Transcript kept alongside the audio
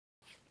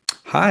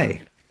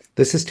Hi,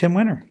 this is Tim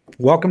Winter.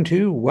 Welcome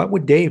to What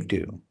Would Dave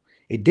Do?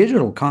 A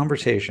digital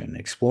conversation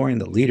exploring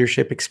the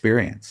leadership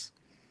experience.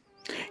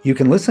 You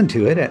can listen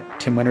to it at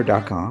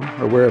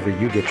timwinter.com or wherever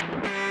you get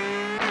your.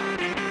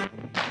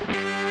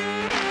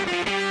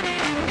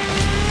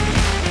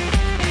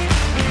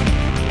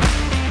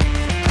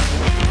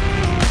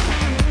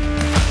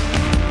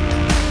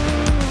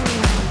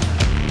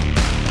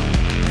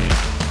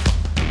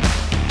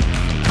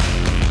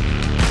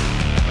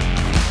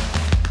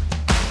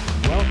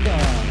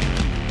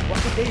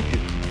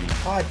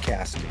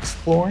 Podcast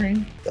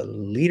exploring the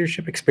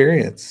leadership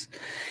experience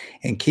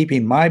and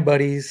keeping my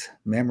buddy's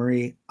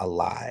memory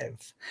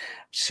alive.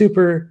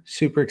 Super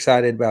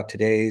excited about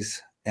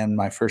today's and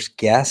my first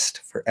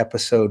guest for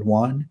episode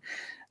one,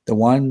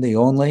 the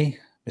only,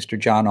 Mr.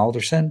 John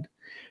Alderson,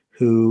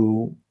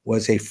 who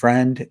was a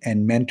friend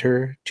and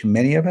mentor to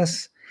many of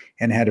us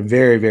and had a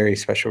very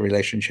special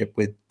relationship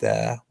with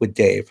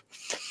Dave.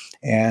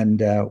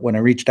 And when I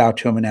reached out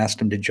to him and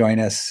asked him to join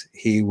us,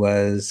 he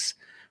was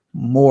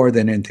more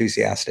than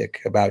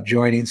enthusiastic about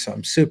joining. So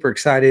I'm super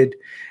excited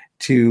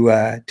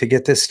to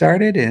get this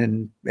started.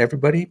 And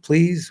everybody,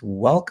 please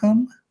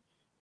welcome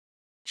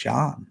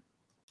John.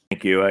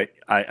 Thank you.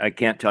 I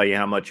can't tell you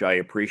how much I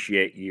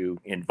appreciate you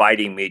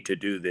inviting me to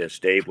do this.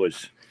 Dave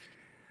was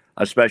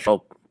a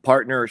special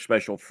partner, a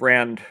special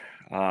friend,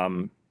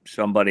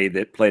 somebody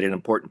that played an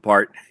important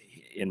part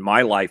in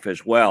my life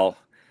as well.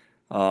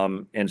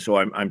 And so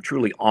I'm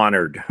truly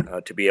honored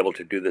to be able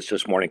to do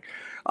this morning.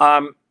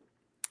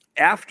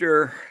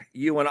 After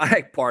you and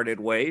I parted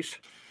ways,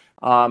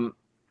 I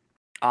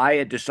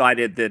had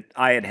decided that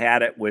I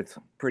had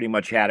pretty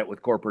much had it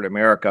with corporate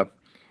America,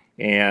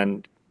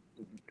 and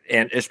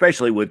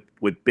especially with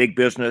big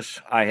business.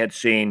 I had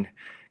seen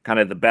kind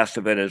of the best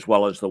of it as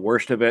well as the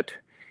worst of it,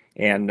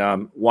 and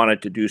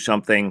wanted to do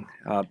something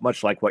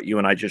much like what you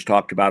and I just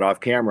talked about off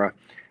camera,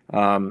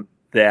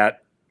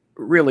 that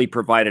really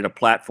provided a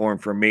platform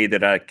for me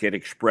that I could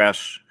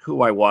express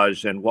who I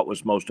was and what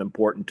was most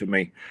important to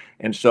me.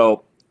 And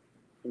so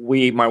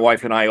my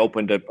wife and I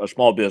opened a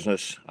small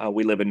business.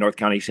 We live in North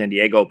County, San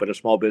Diego, but a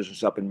small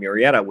business up in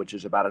Murrieta, which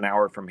is about an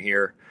hour from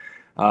here,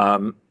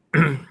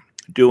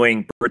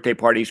 doing birthday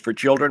parties for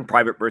children,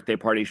 private birthday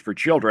parties for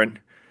children.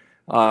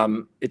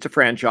 It's a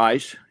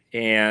franchise,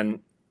 and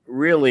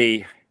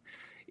really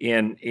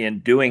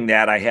in doing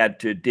that, I had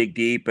to dig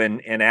deep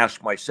and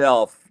ask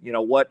myself,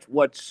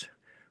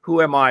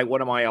 who am I?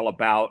 What am I all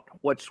about?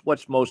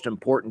 What's most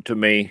important to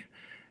me?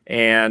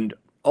 And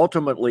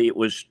ultimately, it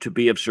was to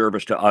be of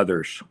service to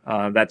others.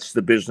 That's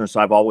the business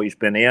I've always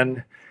been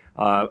in.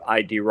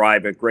 I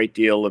derive a great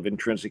deal of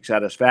intrinsic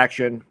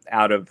satisfaction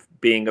out of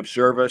being of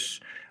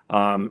service.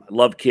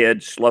 Love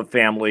kids, love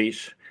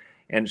families.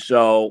 And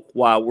so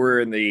while we're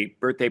in the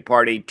birthday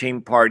party,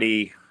 team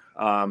party,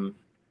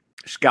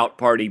 scout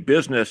party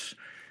business,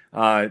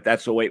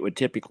 that's the way it would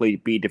typically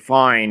be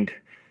defined.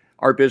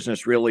 Our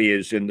business really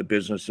is in the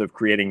business of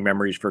creating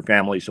memories for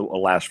families that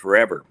will last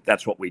forever.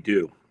 That's what we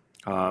do.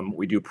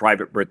 We do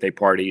private birthday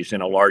parties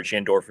in a large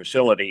indoor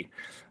facility,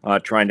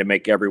 trying to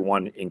make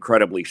everyone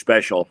incredibly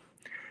special.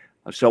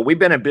 So we've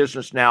been in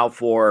business now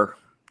for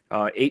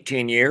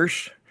 18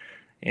 years.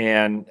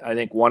 And I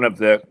think one of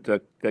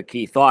the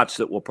key thoughts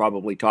that we'll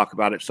probably talk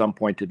about at some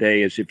point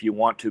today is if you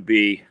want to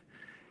be,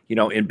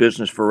 in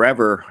business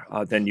forever,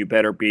 then you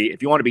better be,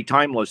 if you want to be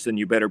timeless, then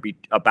you better be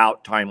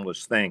about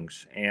timeless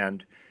things.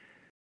 And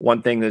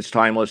one thing that's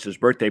timeless is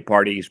birthday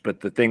parties,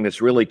 but the thing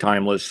that's really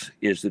timeless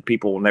is that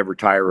people will never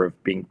tire of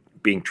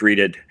being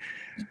treated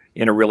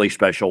in a really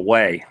special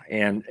way.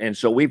 And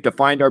so we've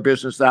defined our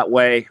business that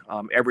way.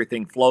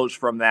 Everything flows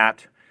from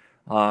that.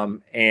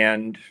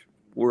 And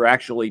we're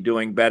actually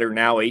doing better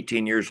now,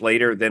 18 years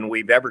later, than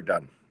we've ever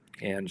done.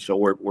 And so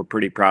we're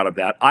pretty proud of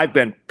that. I've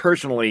been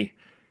personally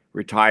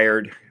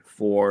retired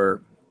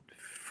for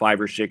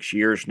 5 or 6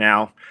 years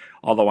now,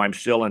 although I'm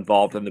still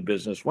involved in the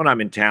business. When I'm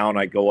in town,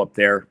 I go up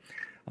there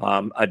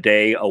a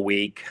day, a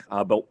week,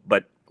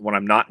 but when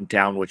I'm not in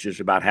town, which is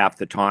about half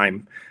the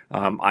time,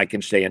 I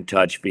can stay in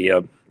touch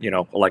via,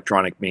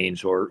 electronic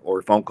means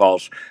or phone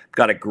calls. I've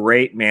got a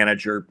great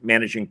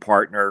managing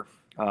partner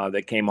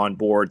that came on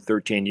board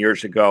 13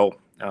 years ago,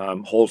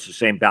 holds the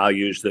same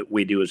values that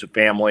we do as a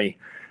family,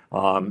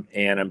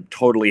 and I'm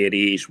totally at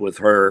ease with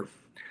her,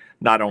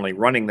 not only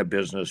running the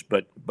business,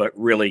 but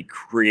really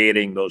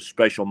creating those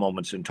special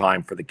moments in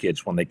time for the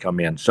kids when they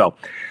come in. So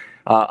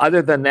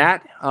other than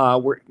that,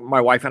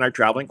 my wife and I are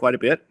traveling quite a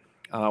bit.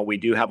 We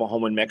do have a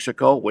home in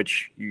Mexico,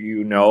 which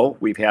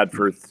we've had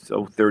for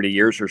 30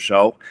 years or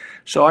so.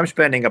 So I'm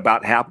spending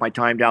about half my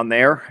time down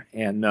there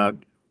and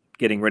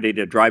getting ready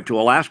to drive to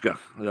Alaska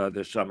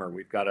this summer.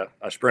 We've got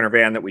a Sprinter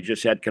van that we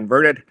just had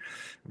converted.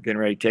 We're getting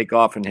ready to take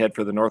off and head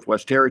for the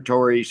Northwest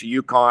Territories,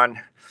 Yukon,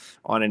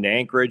 on into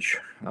Anchorage,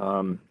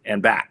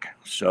 and back.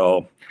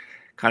 So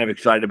kind of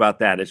excited about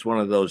that. It's one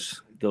of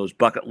those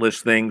bucket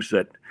list things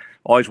that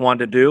always wanted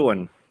to do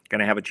and going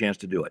to have a chance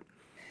to do it.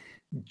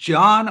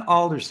 John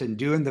Alderson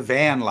doing the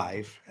van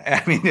life.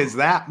 I mean,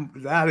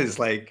 that is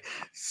like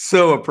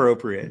so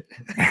appropriate.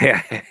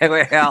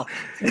 Well,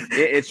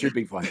 it should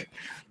be fun.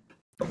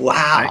 I,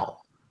 Wow.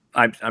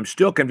 I'm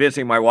still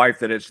convincing my wife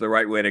that it's the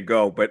right way to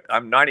go, but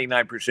I'm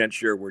 99%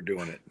 sure we're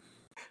doing it.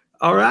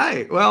 All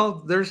right. Well,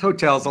 there's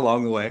hotels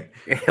along the way.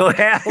 Well,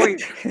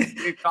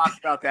 we've talked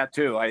about that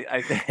too.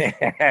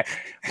 I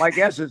my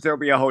guess is there'll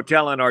be a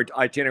hotel in our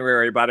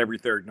itinerary about every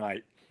third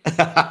night.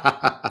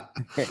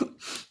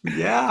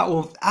 Yeah,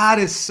 well,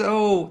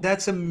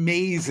 that's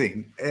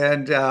amazing.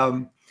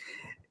 And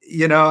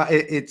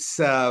it's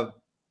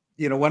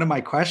one of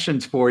my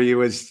questions for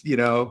you is,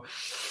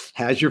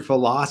 has your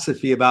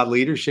philosophy about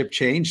leadership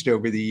changed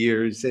over the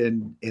years?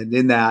 And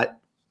in that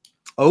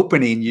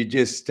opening, you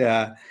just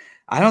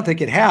I don't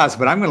think it has,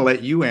 but I'm going to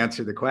let you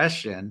answer the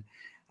question.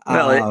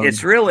 Well,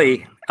 it's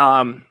really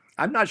I'm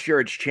not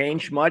sure it's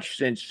changed much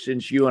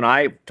since you and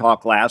I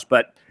talked last,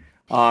 but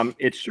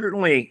it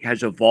certainly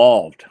has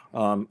evolved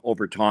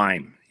over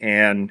time.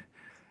 And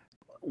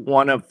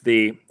I've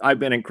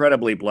been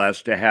incredibly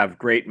blessed to have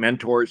great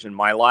mentors in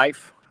my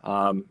life,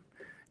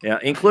 yeah,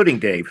 including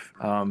Dave.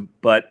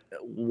 But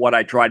what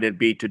I try to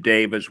be to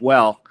Dave as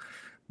well.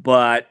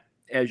 But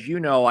as you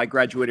know, I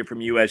graduated from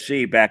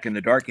USC back in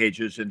the dark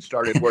ages and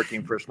started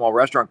working for a small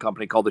restaurant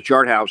company called the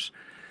Chart House.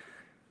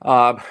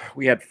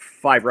 We had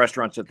 5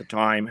 restaurants at the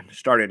time.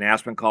 Started in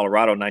Aspen,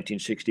 Colorado, in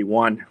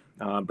 1961.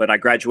 But I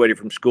graduated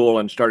from school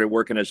and started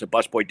working as a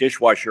busboy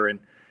dishwasher in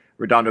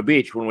Redondo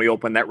Beach when we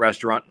opened that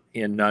restaurant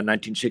in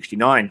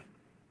 1969.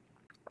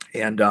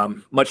 And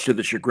much to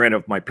the chagrin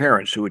of my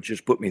parents, who had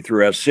just put me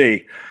through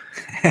SC.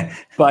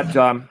 But,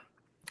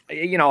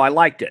 I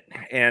liked it.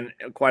 And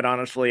quite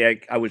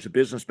honestly, I was a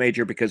business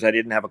major because I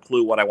didn't have a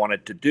clue what I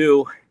wanted to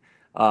do.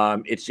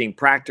 It seemed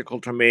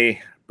practical to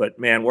me. But,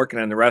 man, working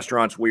in the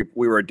restaurants, we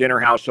were a dinner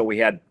house, so we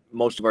had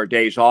most of our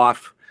days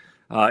off.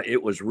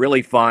 It was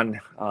really fun,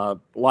 a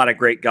lot of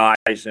great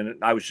guys, and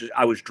I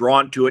was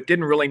drawn to it.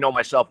 Didn't really know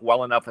myself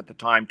well enough at the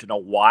time to know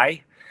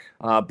why,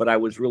 but I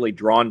was really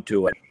drawn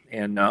to it.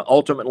 And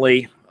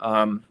ultimately,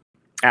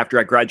 after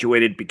I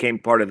graduated, became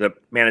part of the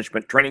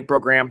management training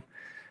program,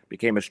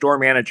 became a store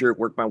manager,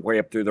 worked my way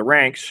up through the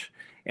ranks,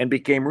 and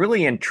became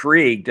really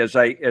intrigued as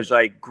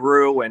I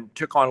grew and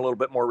took on a little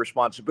bit more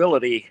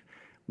responsibility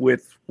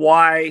with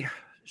why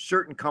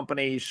certain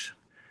companies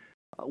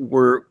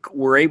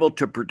were able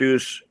to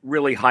produce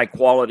really high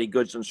quality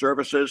goods and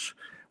services,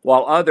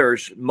 while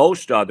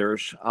most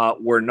others,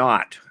 were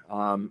not.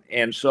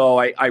 And so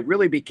I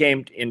really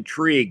became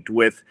intrigued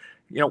with,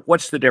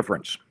 what's the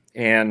difference?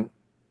 And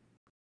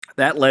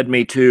that led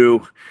me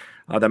to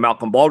the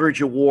Malcolm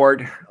Baldrige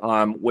Award,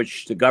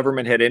 which the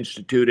government had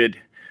instituted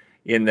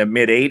in the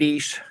mid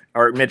 80s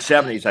or mid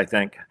 70s, I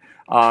think,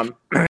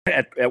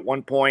 at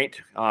one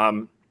point.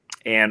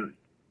 And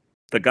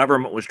the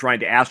government was trying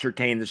to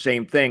ascertain the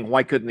same thing.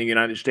 Why couldn't the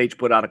United States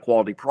put out a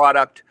quality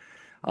product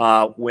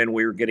when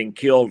we were getting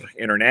killed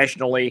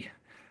internationally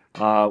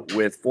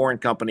with foreign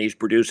companies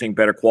producing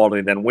better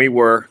quality than we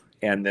were?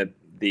 And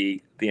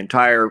the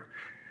entire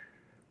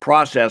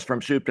process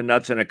from soup to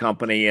nuts in a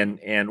company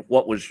and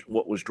what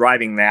was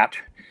driving that.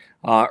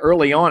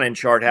 Early on in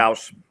Chart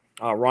House,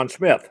 Ron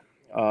Smith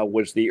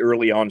was the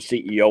early on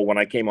CEO when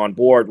I came on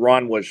board.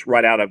 Ron was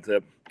right out of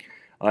the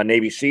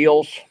Navy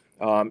SEALs.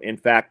 In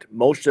fact,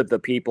 most of the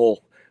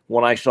people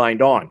when I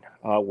signed on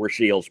were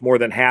SEALs. More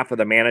than half of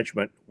the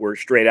management were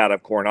straight out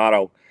of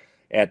Coronado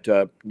at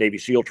Navy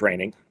SEAL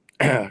training.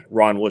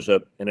 Ron was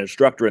an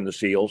instructor in the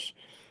SEALs.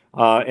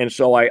 And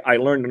so I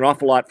learned an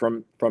awful lot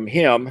from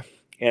him.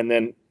 And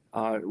then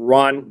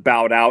Ron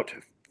bowed out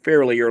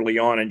fairly early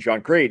on, and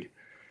John Creed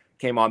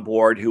came on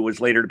board, who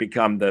was later to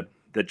become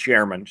the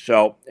chairman.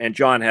 And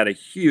John had a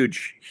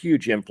huge,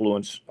 huge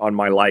influence on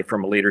my life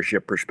from a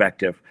leadership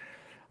perspective.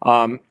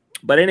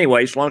 But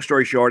anyways, long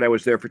story short, I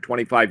was there for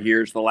 25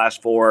 years. The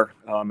last 4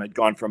 had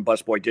gone from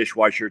busboy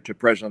dishwasher to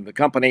president of the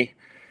company.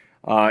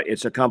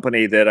 It's a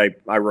company that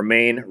I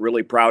remain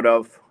really proud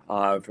of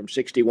from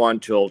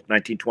 61 till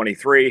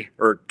 1923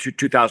 or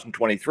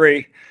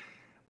 2023.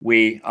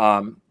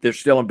 They're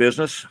still in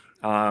business.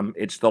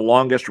 It's the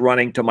longest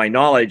running, to my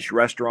knowledge,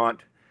 restaurant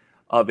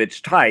of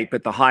its type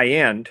at the high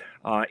end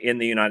in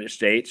the United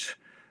States.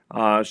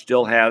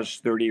 Still has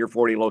 30 or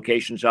 40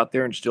 locations out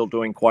there and still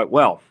doing quite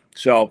well.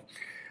 So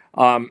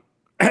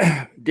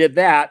did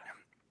that.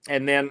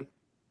 And then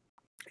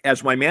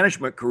as my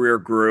management career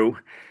grew,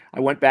 I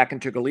went back and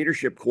took a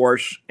leadership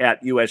course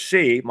at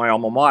USC, my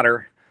alma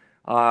mater,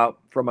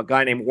 from a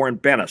guy named Warren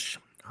Bennis,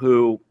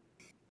 who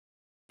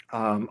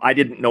I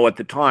didn't know at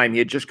the time. He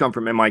had just come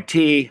from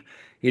MIT.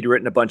 He'd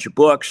written a bunch of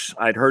books.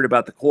 I'd heard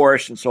about the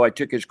course, and so I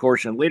took his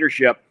course in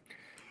leadership.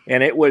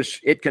 And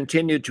it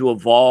continued to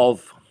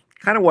evolve,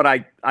 kind of what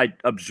I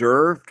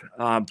observed,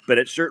 but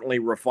it certainly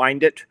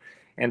refined it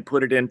and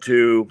put it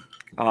into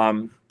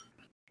kind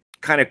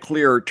of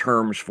clearer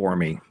terms for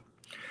me.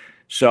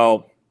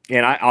 So,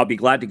 and I'll be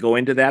glad to go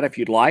into that if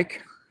you'd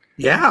like.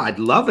 Yeah, I'd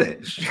love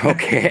it.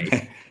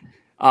 Okay.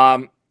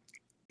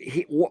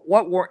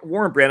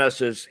 Warren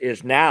Brennis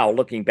is now,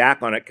 looking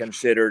back on it,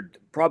 considered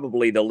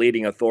probably the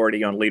leading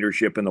authority on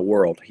leadership in the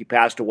world. He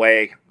passed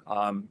away,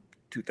 2000,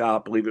 I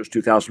believe it was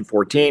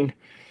 2014.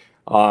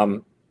 I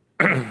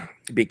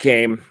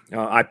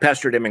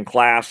pestered him in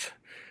class,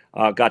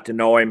 got to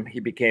know him. He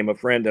became a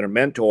friend and a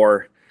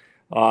mentor,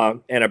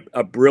 and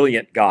a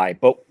brilliant guy.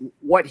 But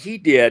what he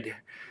did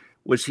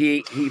was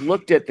he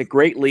looked at the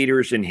great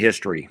leaders in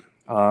history.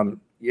 The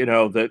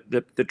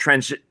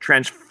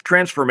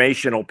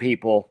transformational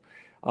people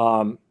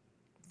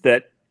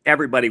that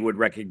everybody would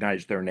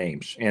recognize their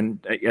names.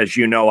 And as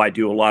you know, I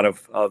do a lot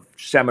of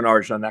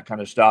seminars on that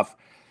kind of stuff.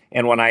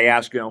 And when I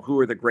ask, who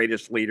are the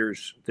greatest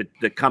leaders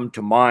that come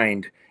to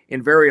mind,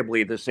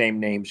 invariably the same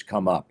names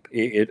come up.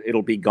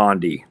 It'll be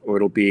Gandhi, or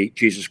it'll be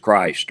Jesus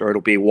Christ, or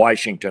it'll be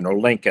Washington, or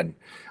Lincoln,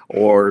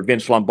 or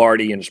Vince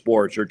Lombardi in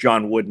sports, or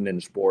John Wooden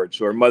in sports,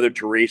 or Mother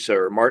Teresa,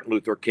 or Martin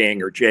Luther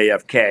King, or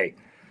JFK.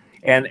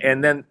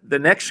 And then the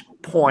next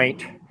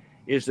point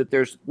is that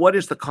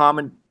what's the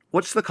common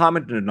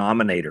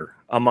denominator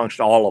amongst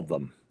all of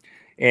them?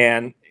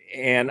 And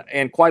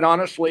quite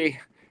honestly,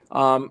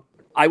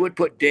 I would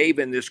put Dave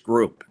in this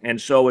group. And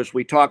so as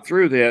we talk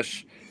through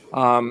this,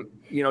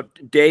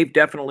 Dave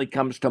definitely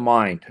comes to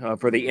mind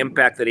for the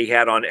impact that he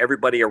had on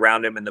everybody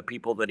around him and the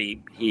people that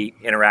he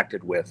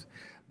interacted with.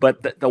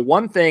 But the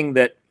one thing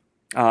that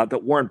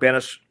Warren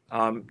Brennis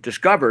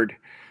discovered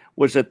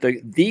was that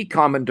the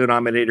common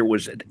denominator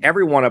was that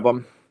every one of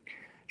them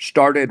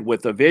started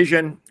with a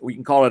vision. We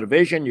can call it a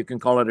vision, you can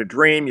call it a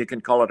dream, you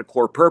can call it a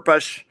core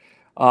purpose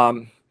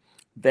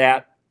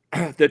that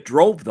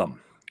drove them.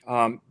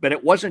 But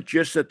it wasn't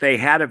just that they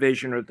had a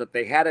vision or that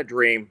they had a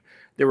dream.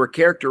 There were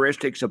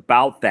characteristics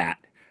about that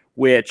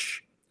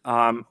which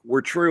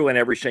were true in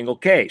every single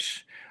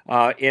case.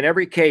 In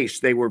every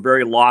case, they were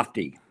very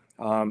lofty.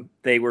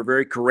 They were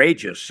very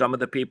courageous. Some of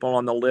the people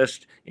on the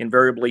list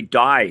invariably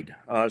died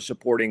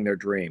supporting their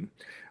dream.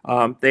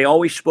 They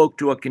always spoke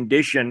to a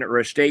condition or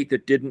a state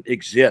that didn't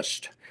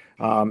exist.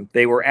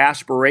 They were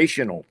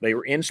aspirational. They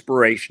were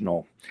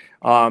inspirational.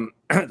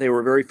 They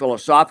were very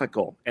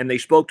philosophical, and they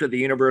spoke to the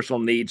universal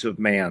needs of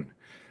man.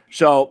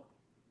 So,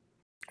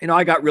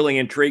 I got really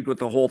intrigued with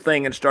the whole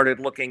thing and started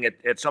looking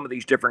at some of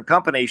these different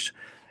companies,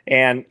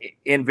 and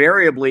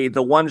invariably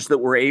the ones that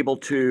were able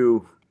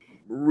to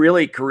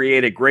really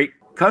create a great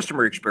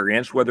customer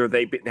experience, whether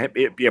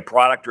it be a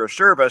product or a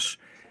service,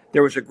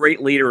 there was a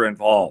great leader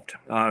involved.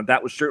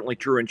 That was certainly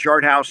true in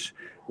Charthouse,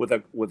 with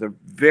a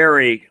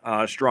very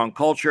strong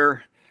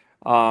culture,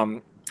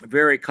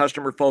 very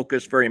customer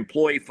focused, very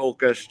employee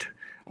focused,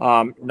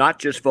 not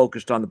just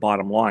focused on the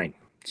bottom line.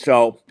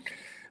 So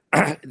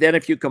then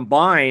if you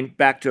combine,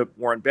 back to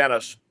Warren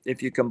Brennis,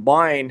 if you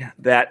combine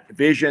that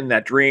vision,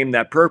 that dream,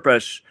 that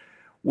purpose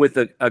with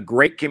a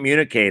great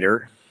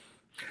communicator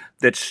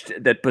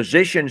that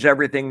positions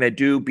everything they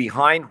do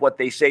behind what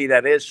they say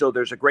that is, so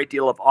there's a great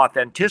deal of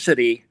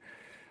authenticity,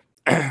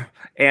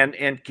 and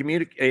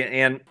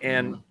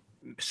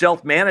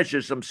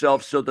self-manages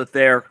themselves so that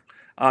they're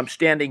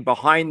standing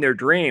behind their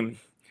dream,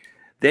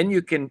 then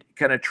you can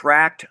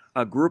attract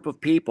a group of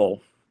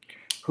people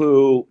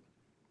who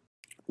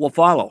will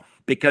follow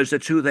because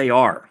it's who they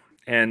are.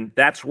 And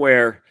that's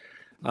where,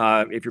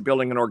 if you're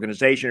building an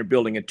organization or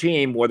building a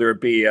team, whether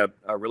it be a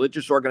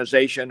religious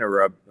organization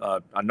or a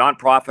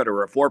nonprofit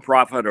or a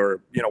for-profit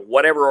or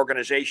whatever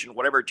organization,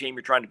 whatever team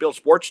you're trying to build,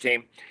 sports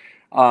team,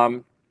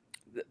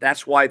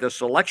 that's why the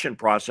selection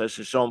process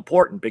is so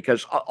important,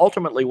 because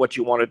ultimately what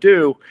you want to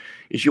do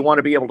is you want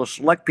to be able to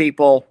select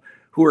people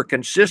who are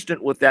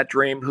consistent with that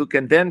dream, who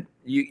can then,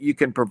 you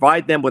can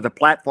provide them with a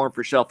platform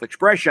for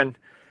self-expression,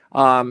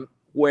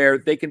 where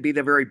they can be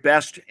the very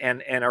best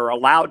and are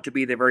allowed to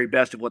be the very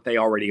best of what they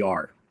already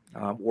are.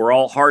 We're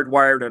all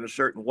hardwired in a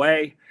certain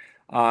way.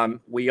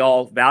 We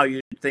all value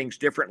things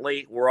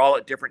differently. We're all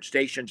at different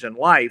stations in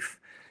life.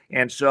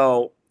 And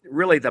so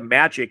really the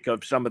magic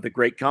of some of the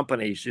great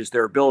companies is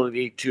their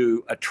ability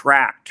to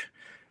attract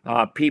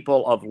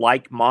people of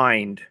like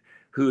mind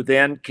who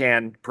then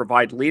can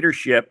provide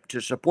leadership to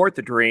support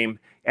the dream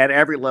at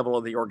every level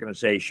of the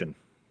organization.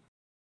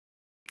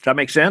 Does that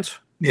make sense?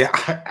 Yeah,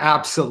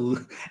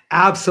 absolutely.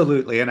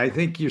 Absolutely. And I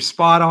think you're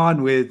spot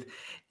on with,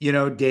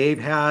 Dave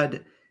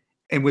had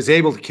and was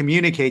able to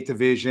communicate the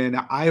vision.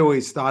 I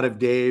always thought of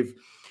Dave,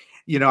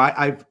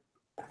 I've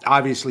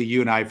obviously,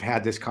 you and I have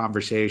had this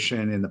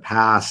conversation in the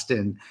past,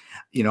 and,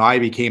 I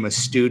became a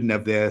student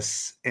of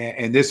this,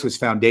 and this was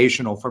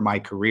foundational for my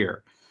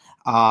career.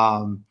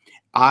 I've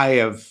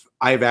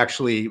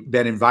actually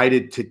been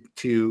invited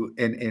to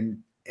and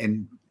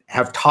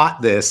have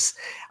taught this.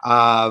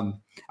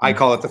 I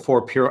call it the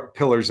 4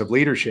 pillars of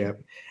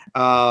leadership.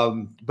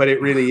 But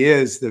it really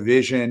is the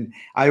vision.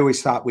 I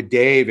always thought with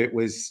Dave, it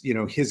was,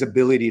 his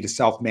ability to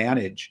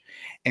self-manage,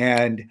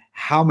 and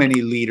how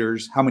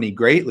many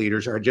great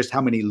leaders, or just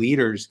how many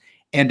leaders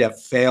end up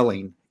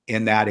failing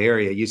in that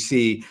area. You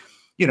see,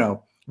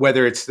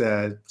 whether it's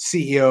the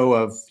CEO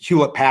of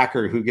Hewlett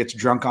Packard who gets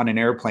drunk on an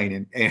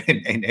airplane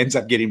and ends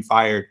up getting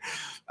fired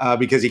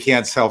because he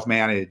can't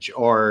self-manage,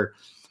 or,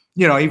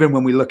 even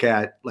when we look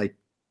at like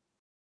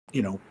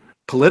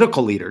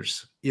political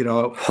leaders.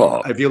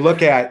 Oh, If you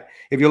look at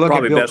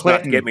probably Bill best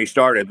not to get Clinton, me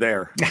started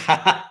there.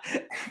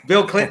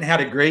 Bill Clinton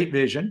had a great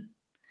vision.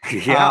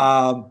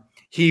 Yeah,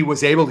 He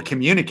was able to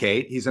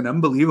communicate. He's an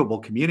unbelievable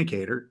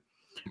communicator.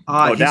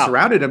 no He doubt.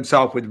 surrounded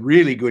himself with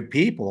really good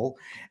people.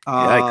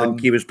 Yeah, he couldn't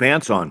keep his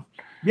pants on.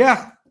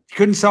 Yeah,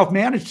 couldn't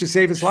self-manage to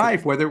save his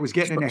life, whether it was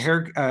getting a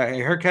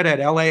haircut at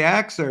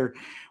LAX or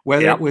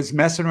whether it Yep. was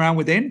messing around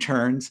with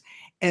interns.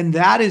 And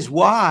that is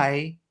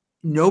why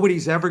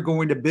nobody's ever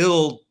going to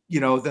build,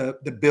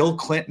 the Bill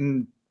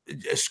Clinton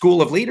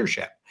school of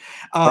leadership.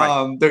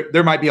 Right.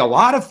 There might be a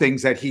lot of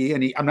things that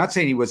I'm not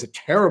saying he was a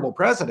terrible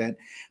president,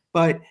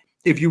 but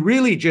if you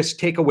really just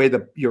take away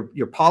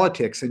your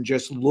politics and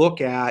just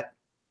look at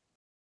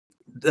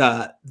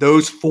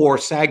those four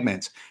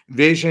segments: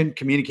 vision,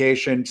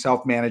 communication,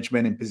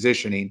 self-management, and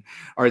positioning,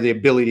 are the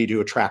ability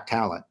to attract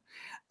talent.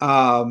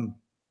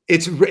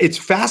 It's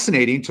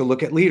fascinating to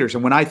look at leaders.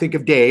 And when I think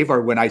of Dave,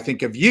 or when I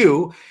think of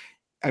you,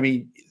 I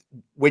mean,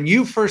 when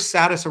you first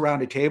sat us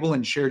around a table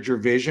and shared your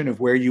vision of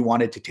where you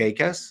wanted to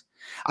take us,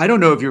 I don't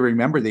know if you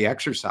remember the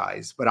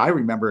exercise, but I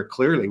remember it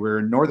clearly. We were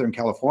in Northern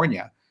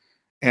California,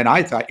 and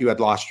I thought you had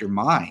lost your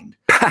mind.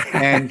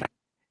 And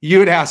you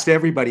had asked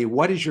everybody,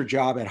 what is your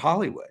job at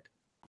Hollywood?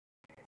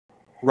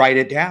 Write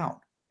it down.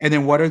 And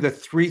then what are the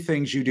 3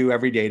 things you do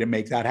every day to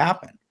make that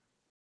happen?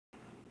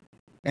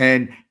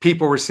 And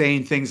people were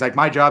saying things like,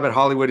 my job at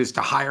Hollywood is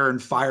to hire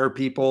and fire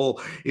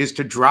people, is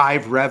to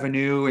drive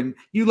revenue. And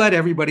you let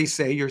everybody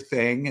say your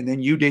thing, and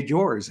then you did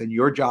yours. And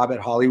your job at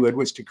Hollywood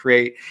was to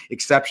create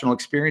exceptional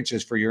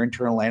experiences for your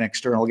internal and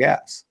external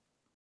guests.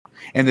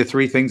 And the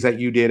 3 things that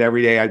you did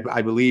every day,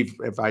 I believe,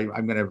 if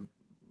I'm going to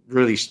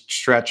really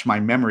stretch my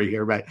memory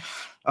here, but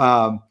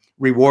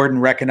reward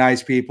and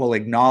recognize people,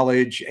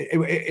 acknowledge.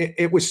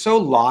 It was so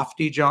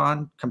lofty,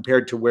 John,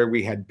 compared to where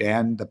we had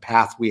been, the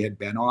path we had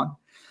been on.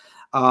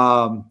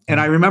 And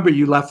I remember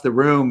you left the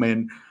room,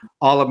 and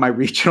all of my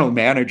regional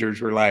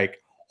managers were like,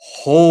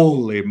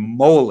 holy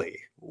moly,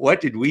 what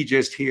did we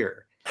just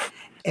hear?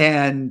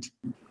 And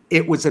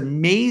it was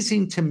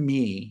amazing to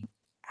me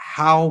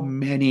how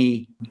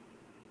many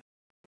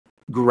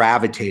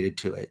gravitated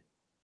to it,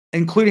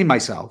 including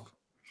myself.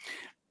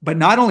 But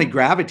not only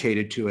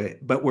gravitated to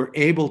it, but were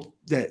able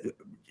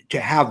to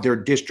have their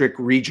district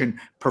region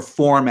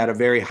perform at a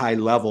very high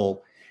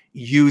level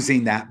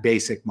using that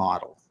basic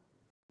model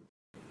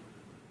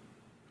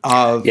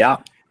of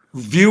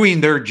viewing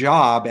their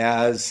job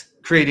as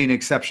creating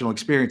exceptional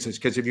experiences.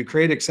 Because if you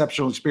create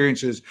exceptional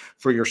experiences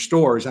for your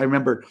stores, I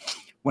remember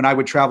when I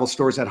would travel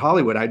stores at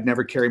Hollywood, I'd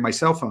never carry my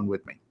cell phone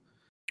with me.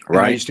 And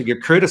I used to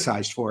get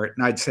criticized for it.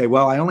 And I'd say,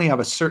 well, I only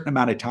have a certain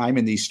amount of time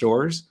in these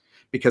stores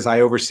because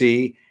I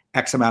oversee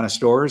X amount of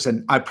stores,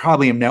 and I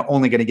probably am now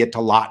only going to get to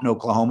Lawton,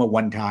 Oklahoma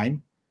one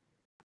time.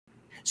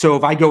 So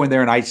if I go in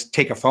there and I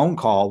take a phone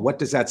call, what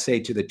does that say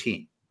to the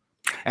team?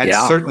 And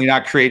it's certainly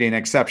not creating an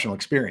exceptional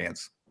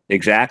experience.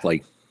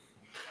 Exactly.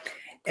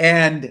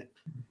 And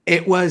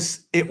it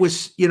was,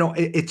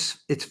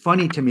 it's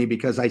funny to me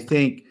because I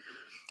think,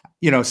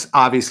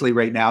 obviously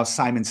right now,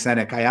 Simon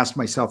Sinek, I asked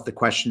myself the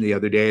question the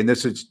other day, and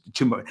this is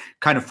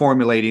kind of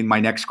formulating my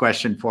next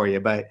question for you,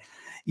 but,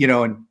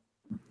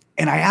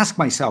 and I ask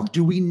myself,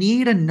 do we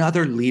need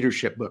another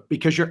leadership book?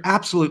 Because you're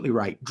absolutely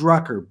right.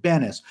 Drucker,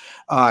 Bennis,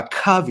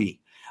 Covey,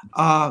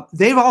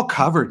 they've all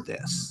covered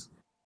this.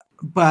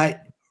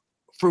 But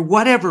for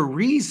whatever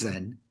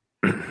reason,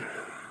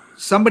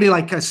 somebody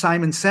like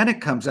Simon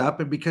Sinek comes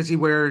up, and because he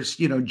wears,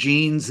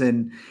 jeans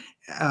and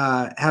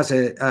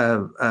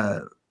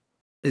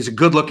is a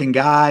good-looking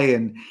guy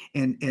and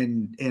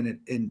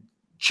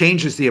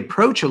changes the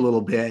approach a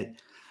little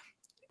bit,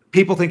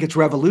 people think it's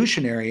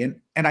revolutionary.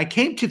 And I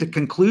came to the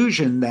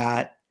conclusion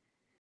that,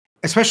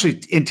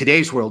 especially in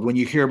today's world, when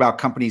you hear about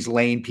companies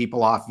laying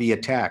people off via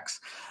text,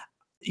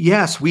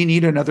 yes, we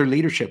need another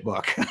leadership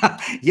book.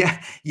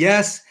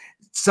 Yes,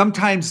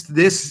 sometimes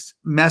this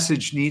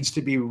message needs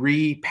to be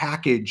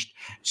repackaged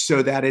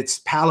so that it's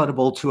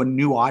palatable to a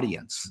new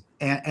audience.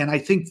 And I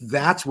think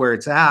that's where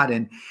it's at.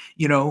 And,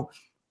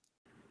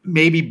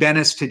 maybe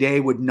Bennis today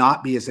would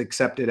not be as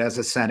accepted as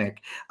a Sinek.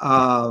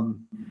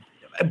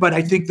 But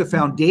I think the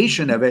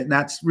foundation of it, and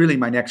that's really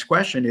my next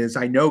question, is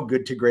I know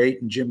Good to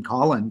Great and Jim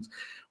Collins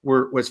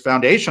was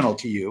foundational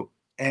to you.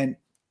 And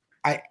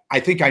I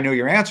think I know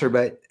your answer,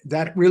 but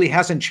that really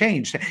hasn't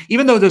changed.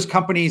 Even though those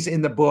companies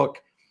in the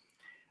book,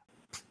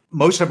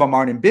 most of them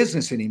aren't in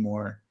business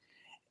anymore,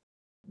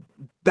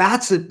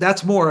 that's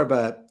more of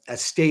a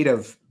state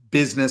of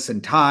business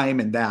and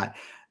time and that.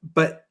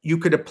 But you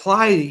could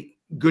apply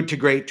Good to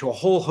Great to a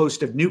whole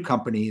host of new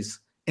companies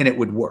and it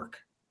would work.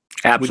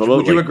 Absolutely.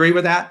 Would you agree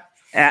with that?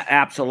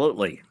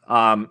 Absolutely.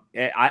 I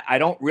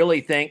don't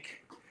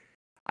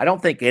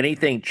think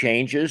anything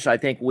changes. I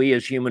think we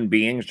as human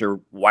beings are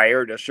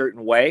wired a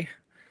certain way,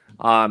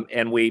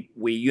 and we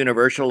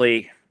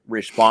universally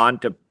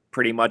respond to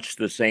pretty much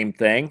the same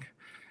thing.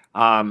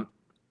 One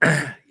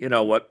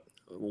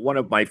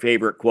of my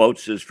favorite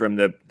quotes is from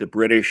the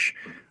British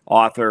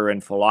author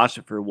and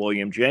philosopher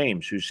William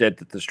James, who said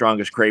that the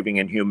strongest craving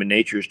in human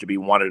nature is to be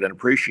wanted and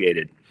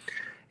appreciated.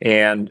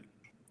 And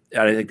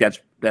I think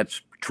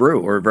that's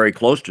true, or very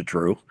close to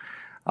true.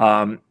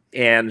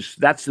 And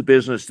that's the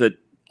business that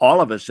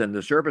all of us in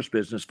the service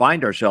business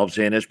find ourselves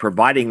in, is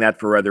providing that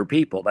for other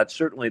people. That's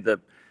certainly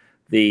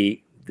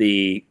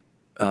the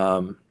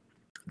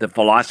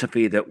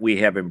philosophy that we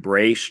have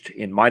embraced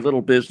in my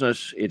little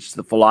business. It's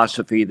the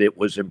philosophy that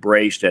was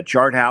embraced at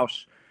Chart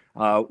House.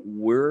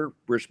 We're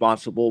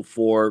responsible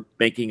for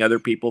making other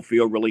people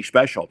feel really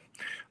special.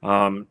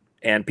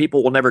 And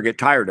people will never get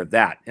tired of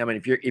that. I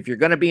mean, if you're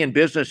going to be in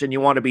business and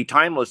you want to be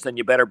timeless, then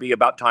you better be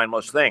about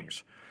timeless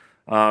things.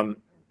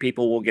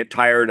 People will get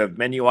tired of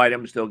menu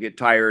items. They'll get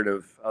tired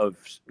of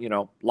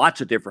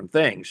lots of different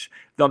things.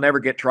 They'll never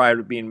get tired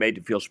of being made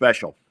to feel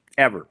special,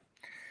 ever.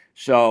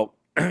 So,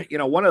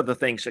 one of the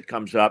things that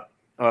comes up,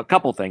 a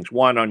couple things.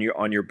 One, on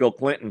your Bill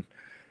Clinton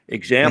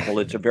example,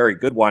 it's a very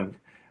good one.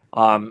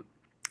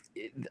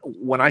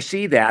 When I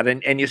see that,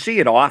 and you see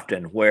it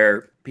often,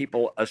 where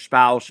people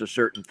espouse a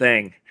certain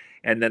thing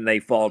and then they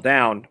fall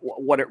down,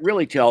 what it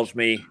really tells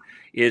me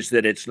is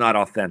that it's not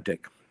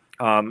authentic.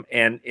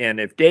 And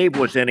if Dave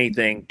was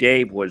anything,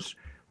 Dave was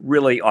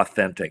really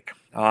authentic.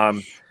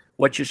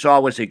 What you saw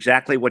was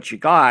exactly what you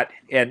got,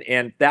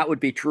 and that would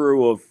be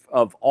true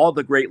of all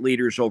the great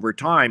leaders over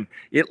time.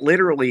 It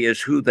literally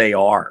is who they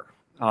are.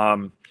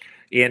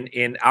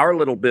 In our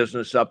little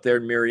business up there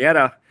in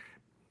Marietta,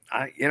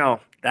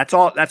 that's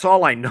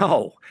all I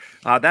know.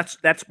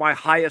 That's my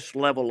highest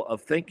level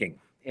of thinking,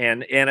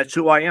 and it's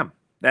who I am.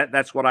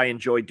 That's what I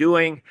enjoy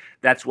doing.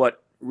 That's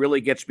what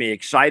really gets me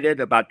excited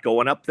about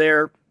going up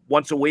there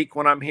once a week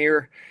when I'm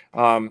here.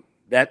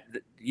 That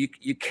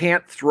you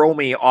can't throw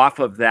me off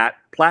of that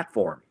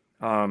platform,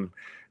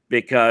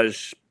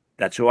 because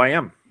that's who I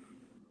am.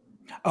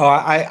 Oh,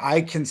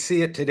 I can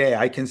see it today.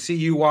 I can see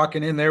you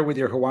walking in there with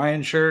your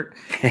Hawaiian shirt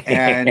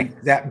and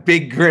that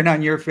big grin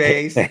on your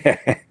face,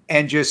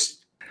 and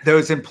just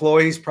those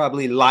employees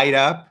probably light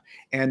up,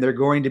 and they're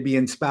going to be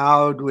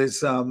inspired with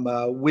some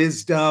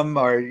wisdom,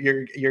 or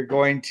you're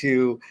going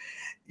to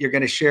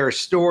share a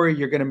story.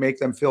 You're going to make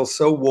them feel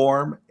so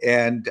warm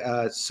and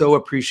so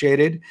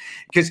appreciated,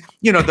 because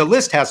the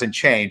list hasn't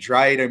changed,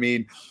 right? I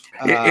mean,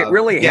 it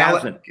really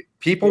hasn't.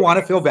 People want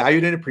to feel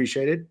valued and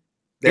appreciated.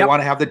 They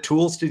want to have the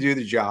tools to do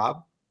the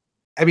job.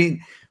 I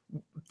mean,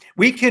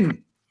 we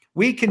can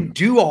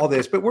do all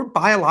this, but we're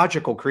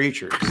biological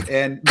creatures,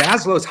 and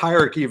Maslow's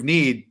hierarchy of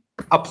need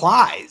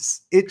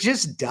applies. It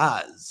just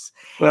does.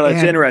 Well,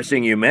 it's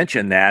interesting you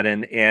mentioned that,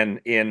 and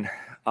in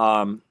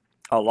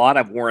a lot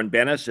of Warren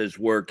Bennis's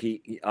work,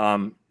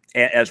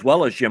 as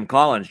well as Jim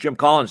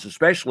Collins,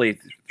 especially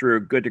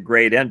through Good to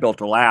Great and Built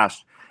to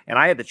Last. And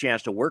I had the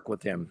chance to work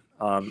with him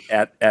with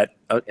a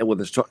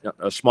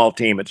small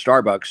team at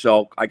Starbucks,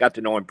 so I got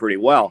to know him pretty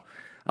well.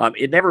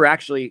 It never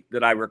actually,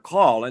 that I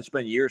recall, and it's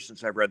been years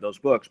since I've read those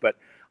books, but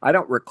I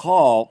don't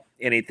recall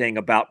anything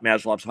about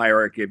Maslow's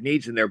hierarchy of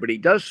needs in there. But he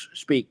does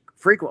speak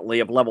frequently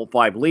of level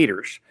 5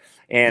 leaders,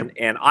 and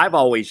I've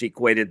always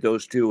equated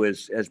those two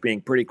as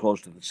being pretty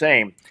close to the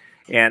same.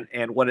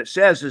 And what it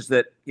says is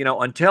that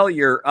until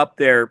you're up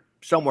there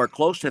somewhere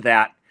close to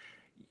that,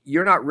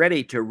 you're not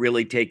ready to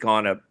really take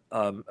on a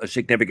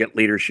significant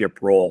leadership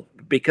role,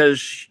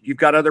 because you've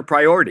got other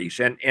priorities.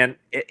 And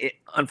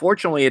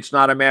unfortunately, it's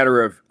not a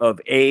matter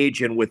of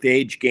age, and with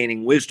age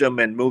gaining wisdom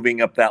and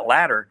moving up that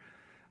ladder.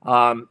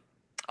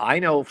 I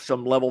know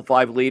some level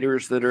 5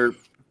 leaders that are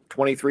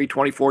 23,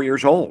 24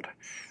 years old.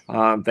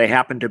 They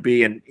happen to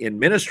be in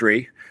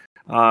ministry,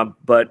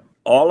 but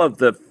all of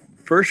the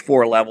first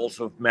 4 levels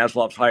of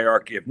Maslow's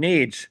hierarchy of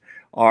needs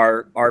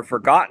are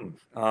forgotten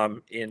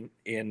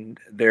in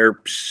their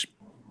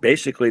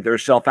basically their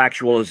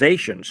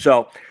self-actualization.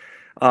 So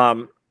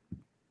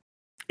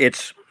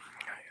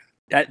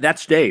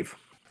that's Dave.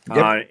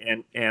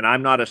 Yep. And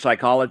I'm not a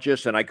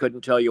psychologist, and I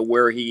couldn't tell you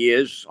where he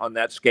is on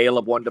that scale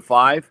of 1 to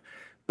 5,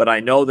 but I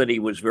know that he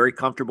was very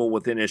comfortable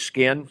within his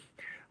skin.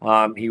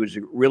 He was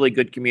a really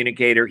good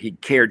communicator. He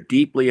cared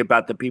deeply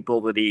about the people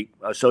that he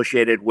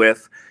associated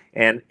with,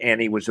 and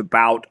he was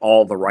about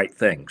all the right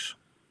things.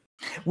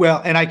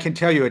 Well, and I can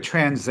tell you a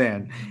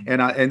transcend,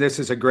 and this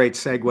is a great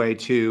segue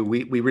to,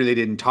 we really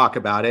didn't talk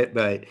about it,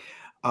 but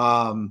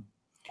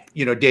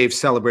Dave's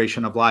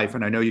celebration of life,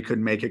 and I know you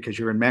couldn't make it because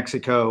you're in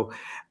Mexico,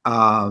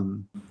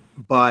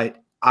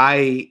 but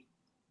I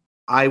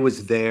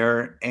was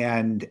there,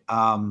 and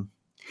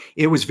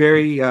it was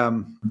very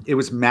it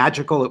was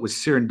magical. It was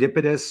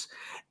serendipitous.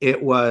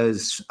 It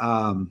was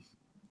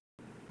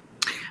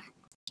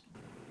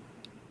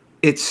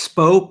it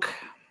spoke.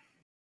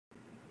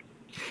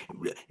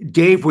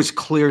 Dave was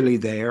clearly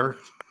there,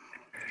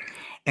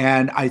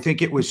 and I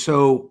think it was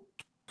so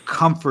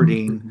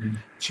comforting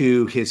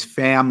to his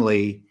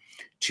family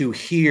to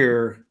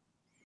hear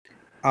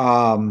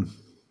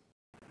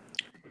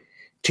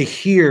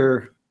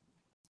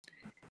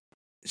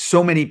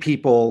so many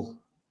people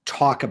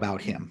talk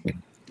about him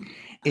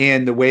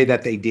in the way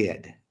that they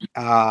did.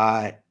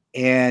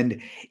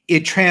 and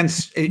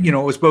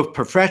it was both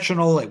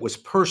professional, it was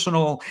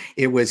personal,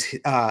 it was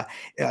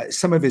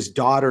some of his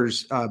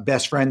daughter's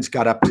best friends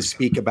got up to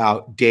speak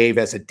about Dave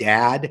as a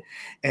dad,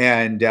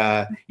 and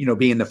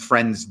being the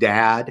friend's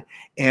dad,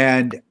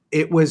 and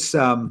it was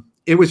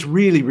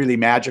really, really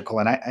magical.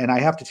 And I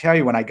have to tell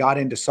you, when I got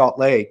into Salt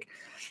Lake,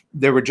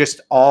 there were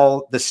just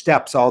all the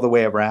steps all the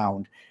way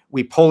around.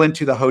 We pull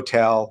into the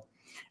hotel.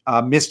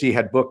 Misty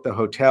had booked the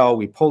hotel.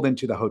 We pulled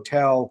into the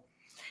hotel,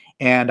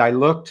 and I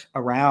looked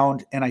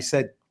around, and I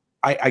said,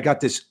 I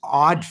got this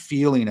odd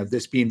feeling of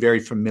this being very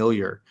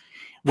familiar.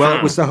 Well,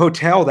 it was the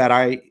hotel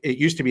it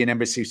used to be an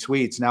Embassy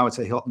Suites. Now it's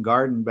a Hilton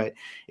Garden, but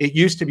it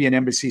used to be an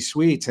Embassy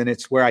Suites, and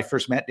it's where I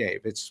first met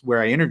Dave. It's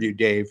where I interviewed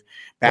Dave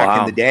back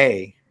in the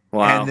day.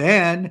 Wow. And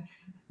then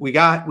we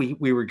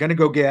were going to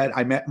go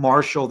I met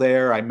Marshall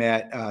there. I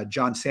met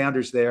John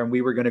Sanders there, and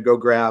we were going to go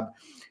grab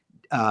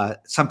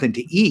something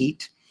to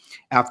eat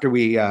after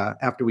we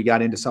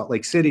got into Salt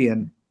Lake City.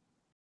 And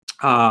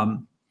I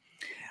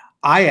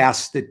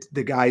asked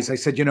the guys, I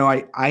said,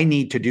 I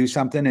need to do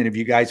something, and if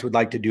you guys would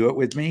like to do it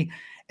with me.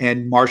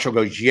 And Marshall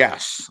goes,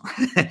 yes.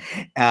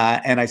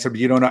 And I said,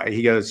 but you don't know.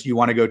 He goes, you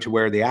want to go to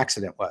where the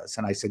accident was?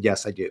 And I said,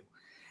 yes, I do.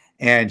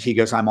 And he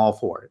goes, I'm all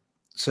for it.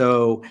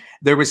 So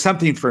there was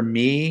something for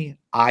me.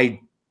 I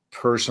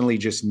personally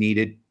just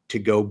needed to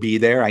go be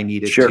there. I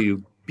needed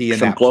to be in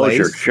that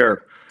closure. place.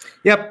 Sure.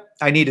 Yep.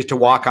 I needed to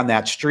walk on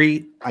that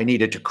street. I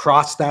needed to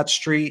cross that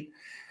street.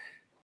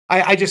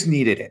 I just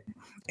needed it.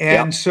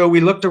 And so we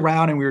looked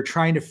around, and we were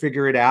trying to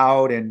figure it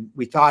out. And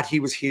we thought he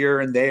was here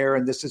and there,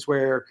 and this is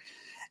where.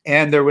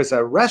 And there was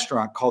a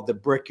restaurant called the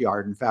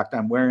Brickyard. In fact,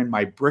 I'm wearing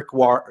my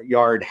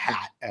Brickyard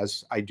hat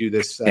as I do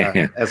this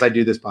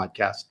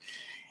podcast.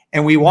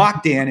 And we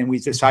walked in, and we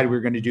decided we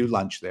were going to do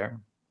lunch there.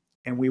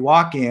 And we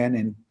walk in,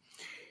 and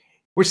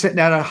we're sitting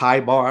at a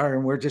high bar,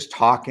 and we're just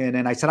talking.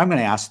 And I said, I'm going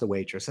to ask the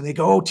waitress. And they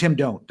go, oh, Tim,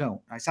 don't.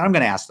 I said, I'm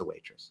going to ask the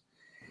waitress.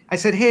 I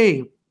said,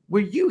 hey, were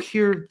you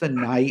here the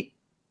night?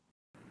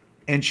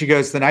 And she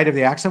goes, the night of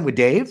the accident with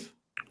Dave?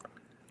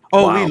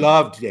 Oh, wow. We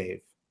loved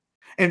Dave.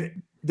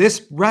 And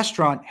this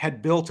restaurant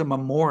had built a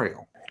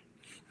memorial.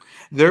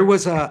 There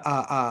was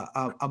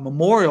a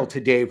memorial to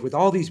Dave with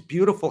all these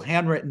beautiful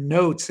handwritten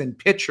notes and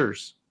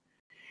pictures.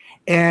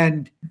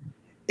 And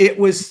it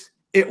was,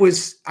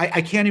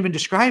 I can't even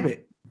describe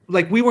it.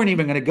 Like, we weren't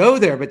even going to go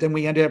there, but then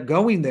we ended up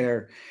going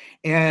there.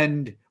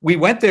 And we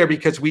went there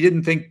because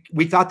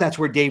we thought that's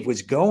where Dave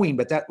was going,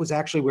 but that was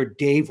actually where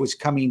Dave was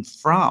coming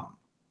from.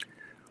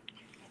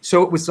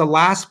 So it was the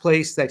last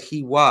place that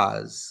he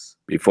was.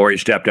 Before he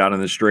stepped out on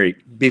the street.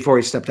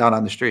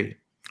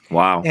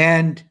 Wow.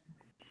 And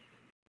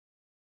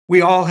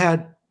we all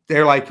had,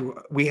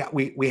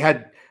 we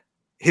had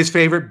his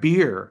favorite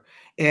beer.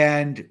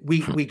 And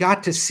we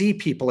got to see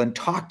people and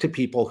talk to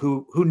people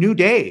who knew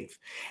Dave,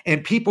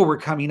 and people were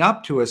coming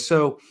up to us.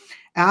 So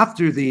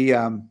after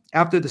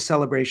the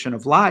celebration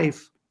of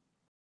life,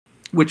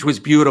 which was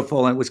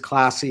beautiful and it was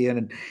classy,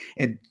 and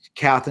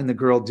Kath and the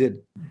girl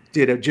did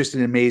just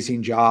an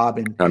amazing job.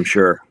 And I'm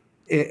sure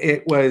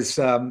it was,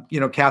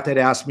 Kath had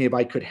asked me if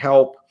I could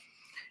help,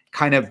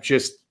 kind of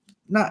just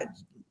not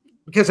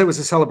because it was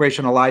a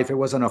celebration of life. It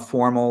wasn't a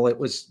formal,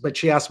 but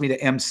she asked me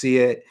to MC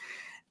it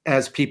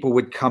as people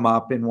would come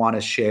up and want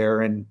to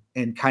share and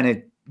kind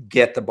of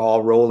get the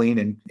ball rolling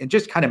and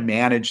just kind of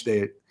manage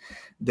the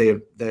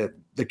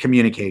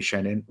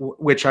communication, and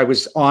which I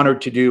was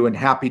honored to do and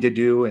happy to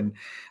do. And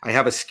I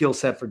have a skill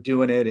set for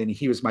doing it. And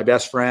he was my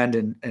best friend.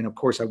 And of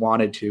course I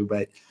wanted to,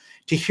 but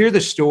to hear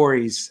the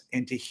stories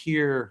and to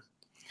hear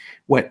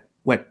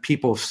what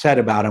people said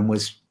about him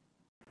was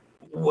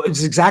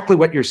exactly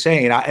what you're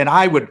saying.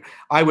 I would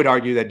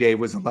argue that Dave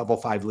was a level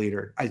 5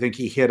 leader. I think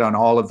he hit on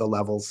all of the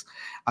levels.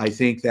 I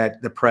think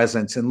that the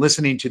presence and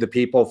listening to the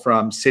people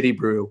from City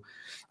Brew,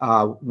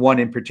 one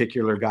in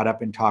particular got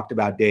up and talked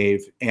about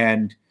Dave,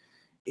 and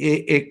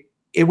it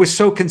was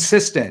so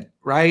consistent,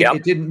 right? Yep.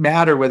 It didn't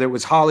matter whether it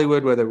was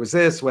Hollywood, whether it was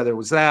this, whether it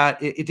was that.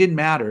 It didn't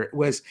matter.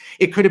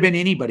 It could have been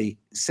anybody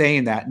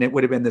saying that, and it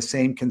would have been the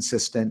same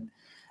consistent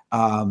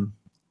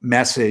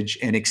message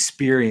and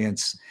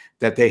experience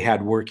that they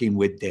had working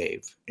with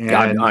Dave.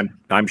 And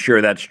I'm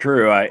sure that's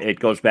true. It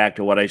goes back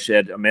to what I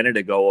said a minute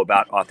ago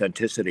about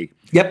authenticity.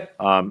 Yep.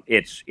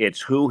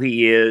 It's who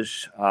he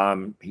is.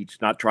 He's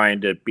not trying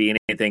to be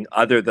anything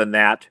other than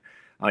that.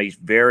 He's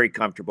very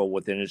comfortable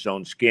within his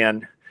own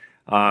skin.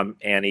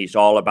 And he's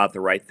all about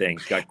the right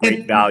things. Got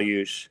great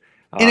values.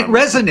 And it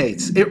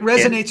resonates. It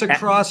resonates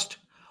across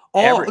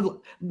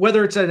all,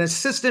 whether it's an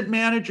assistant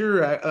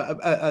manager,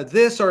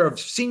 this, or a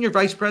senior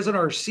vice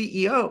president or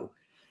CEO.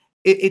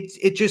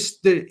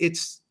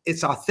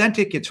 It's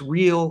authentic, it's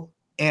real,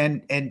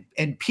 and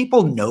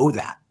people know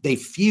that. They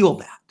feel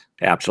that.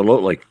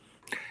 Absolutely.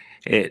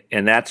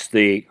 And that's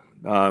the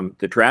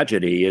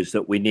tragedy, is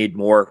that we need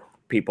more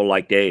people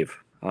like Dave.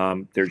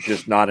 There's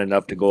just not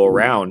enough to go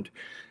around.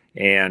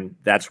 And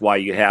that's why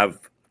you have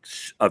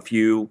a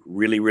few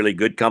really, really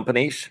good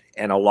companies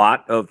and a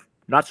lot of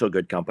not so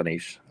good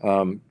companies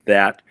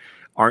that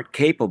aren't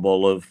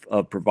capable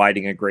of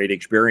providing a great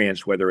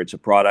experience, whether it's a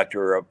product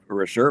or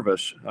a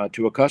service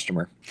to a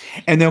customer.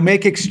 And they'll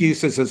make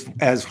excuses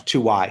as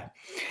to why.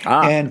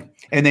 Ah,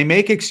 And they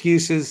make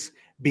excuses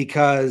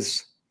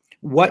because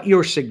what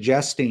you're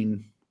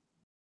suggesting,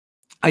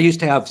 I used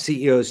to have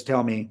CEOs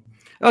tell me,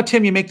 "Oh,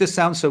 Tim, you make this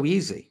sound so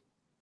easy."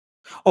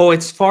 Oh,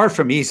 it's far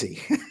from easy.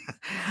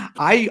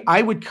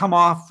 I would come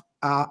off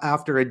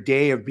after a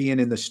day of being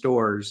in the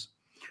stores,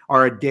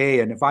 or a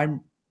day, and if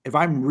I'm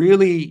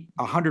really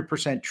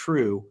 100%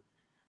 true,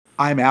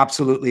 I'm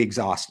absolutely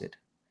exhausted,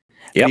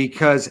 yep.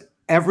 because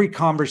every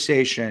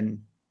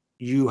conversation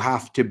you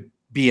have to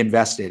be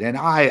invested. And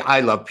I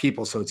love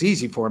people, so it's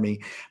easy for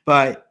me,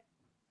 but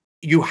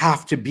you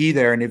have to be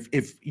there. And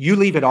if you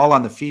leave it all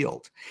on the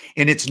field,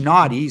 and it's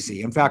not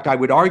easy. In fact, I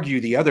would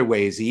argue the other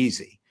way is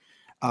easy.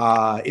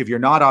 If you're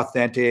not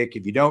authentic,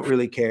 if you don't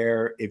really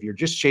care, if you're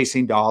just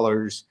chasing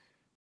dollars,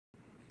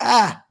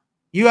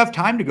 you have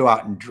time to go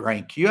out and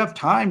drink. You have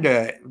time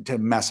to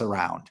mess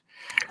around,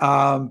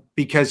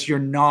 because you're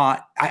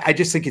not. I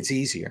just think it's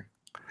easier.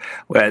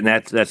 Well, and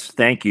that's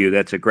thank you.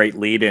 That's a great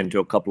lead into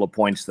a couple of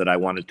points that I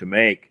wanted to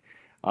make.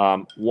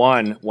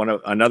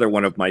 Another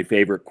one of my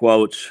favorite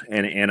quotes,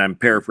 and I'm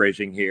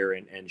paraphrasing here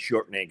and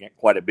shortening it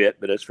quite a bit,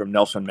 but it's from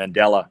Nelson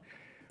Mandela,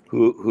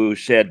 who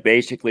said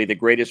basically the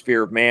greatest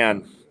fear of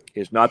man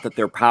is not that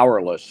they're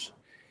powerless,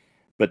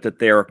 but that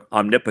they're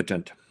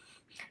omnipotent,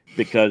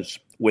 because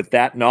with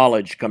that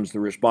knowledge comes the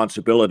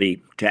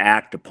responsibility to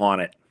act upon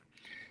it.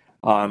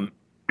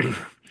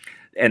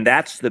 And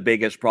that's the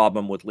biggest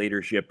problem with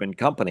leadership in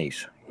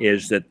companies,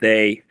 is that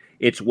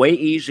it's way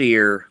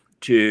easier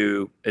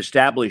to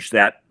establish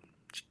that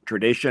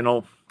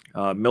traditional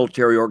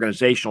military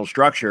organizational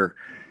structure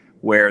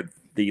where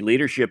the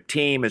leadership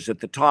team is at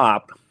the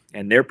top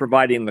and they're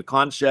providing the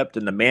concept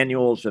and the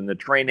manuals and the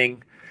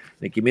training,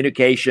 the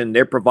communication.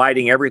 They're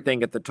providing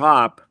everything at the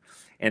top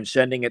and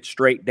sending it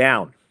straight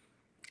down.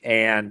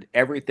 And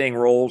everything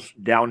rolls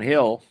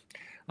downhill.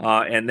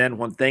 And then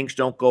when things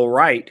don't go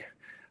right,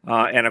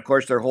 and of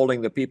course, they're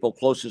holding the people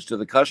closest to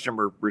the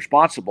customer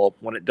responsible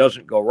when it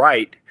doesn't go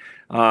right,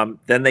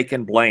 then they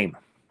can blame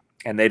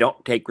and they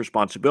don't take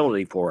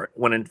responsibility for it.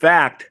 When in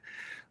fact,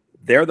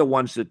 they're the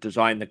ones that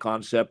designed the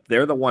concept.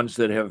 They're the ones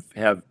that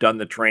have done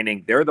the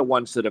training. They're the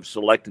ones that have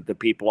selected the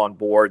people on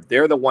board.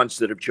 They're the ones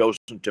that have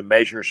chosen to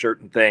measure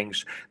certain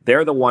things.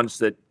 They're the ones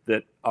that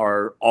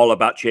are all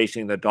about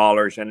chasing the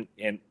dollars. And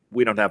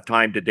we don't have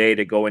time today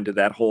to go into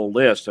that whole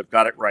list. I've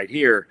got it right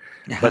here.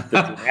 But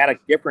the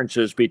dramatic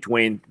differences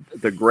between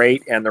the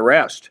great and the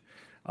rest.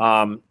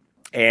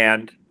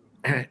 And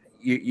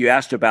you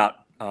asked about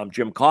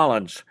Jim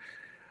Collins.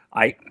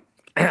 I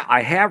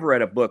have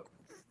read a book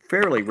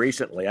fairly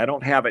recently. I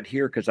don't have it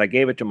here because I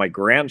gave it to my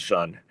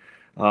grandson,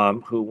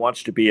 who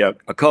wants to be a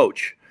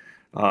coach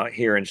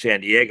here in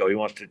San Diego. He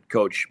wants to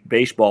coach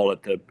baseball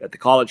at the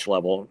college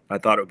level. I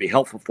thought it would be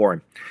helpful for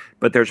him.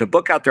 But there's a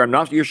book out there. I'm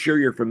not sure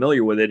you're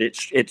familiar with it.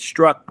 It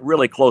struck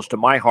really close to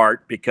my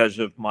heart because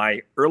of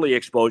my early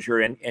exposure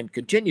and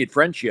continued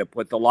friendship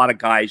with a lot of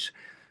guys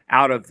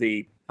out of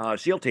the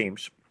SEAL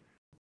teams.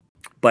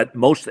 But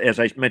most, as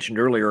I mentioned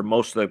earlier,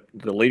 most of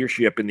the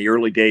leadership in the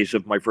early days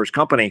of my first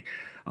company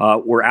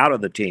were out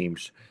of the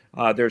teams.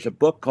 There's a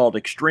book called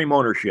Extreme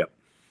Ownership.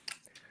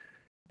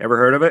 Ever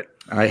heard of it?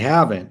 I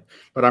haven't,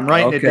 but I'm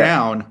writing it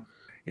down.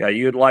 Yeah,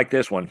 you'd like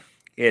this one.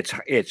 It's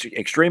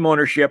Extreme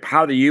Ownership: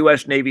 How the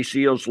U.S. Navy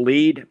SEALs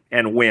Lead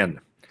and Win.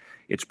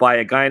 It's by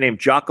a guy named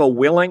Jocko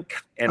Willink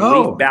and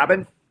Lee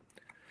Babin.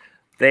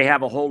 They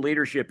have a whole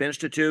leadership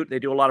institute. They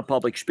do a lot of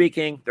public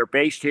speaking. They're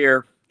based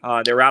here.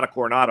 They're out of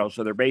Coronado,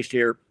 so they're based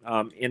here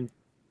in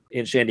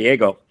San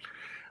Diego.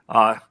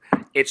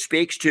 It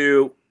speaks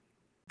to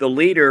the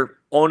leader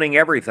owning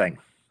everything.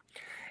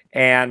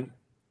 And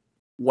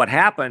what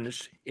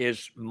happens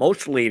is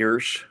most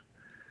leaders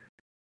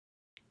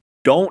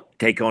don't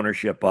take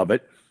ownership of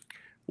it.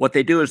 What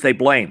they do is they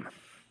blame.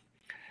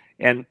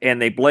 And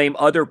they blame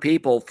other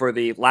people for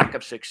the lack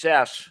of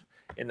success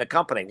in the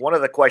company. One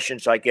of the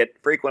questions I get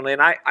frequently,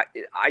 and I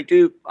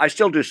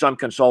still do some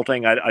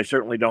consulting. I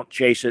certainly don't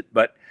chase it,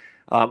 but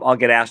I'll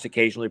get asked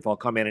occasionally if I'll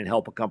come in and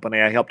help a company.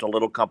 I helped a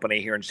little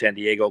company here in San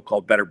Diego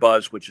called Better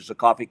Buzz, which is a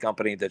coffee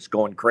company that's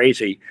going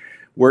crazy.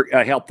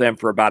 I helped them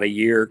for about a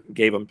year,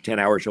 gave them 10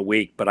 hours a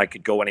week, but I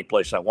could go any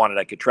place I wanted.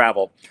 I could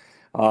travel,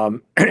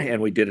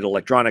 and we did it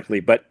electronically.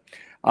 But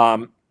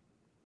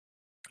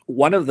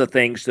one of the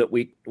things that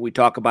we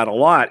talk about a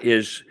lot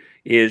is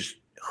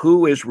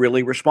who is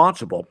really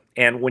responsible.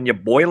 And when you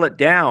boil it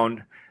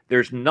down,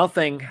 there's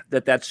nothing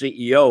that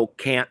CEO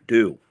can't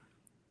do.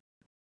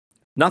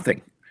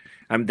 Nothing.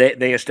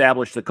 They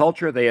establish the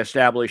culture. They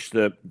establish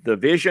the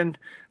vision.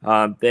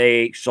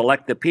 They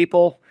select the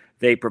people.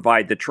 They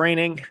provide the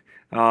training.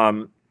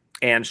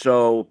 And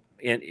so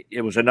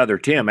it was another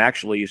Tim,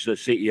 actually. He's the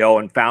CEO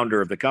and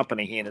founder of the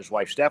company, he and his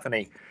wife,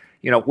 Stephanie.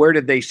 Where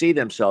did they see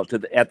themselves?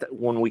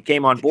 When we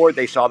came on board,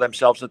 they saw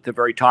themselves at the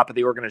very top of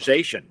the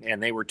organization,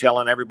 and they were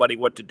telling everybody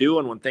what to do.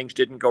 And when things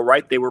didn't go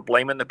right, they were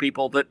blaming the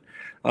people that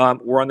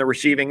were on the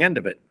receiving end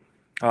of it.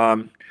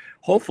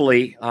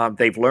 hopefully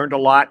they've learned a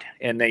lot,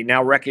 and they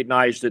now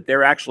recognize that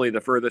they're actually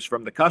the furthest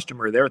from the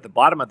customer. They're at the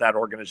bottom of that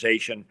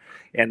organization,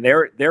 and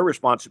their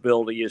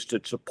responsibility is to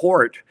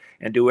support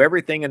and do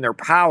everything in their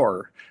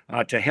power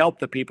to help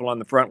the people on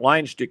the front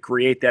lines to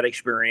create that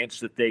experience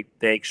that they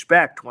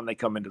expect when they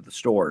come into the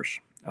stores.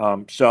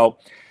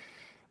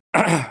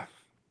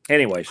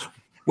 Anyways.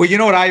 Well, you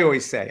know what I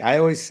always say? I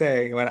always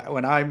say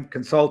when I'm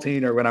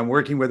consulting or when I'm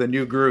working with a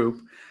new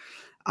group,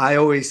 I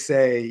always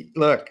say,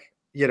 look,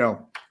 you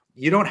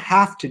don't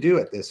have to do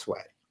it this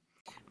way.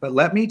 But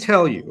let me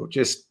tell you,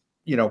 just,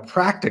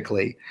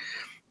 practically,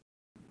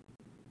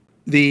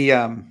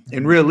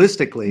 and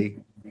realistically,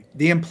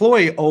 the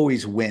employee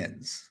always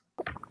wins.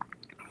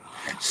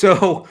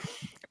 So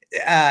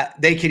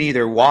they can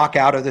either walk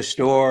out of the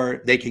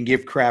store, they can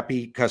give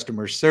crappy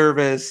customer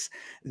service,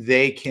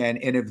 and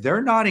if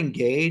they're not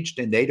engaged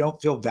and they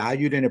don't feel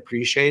valued and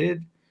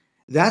appreciated,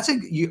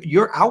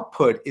 your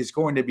output is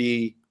going to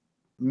be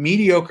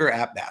mediocre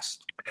at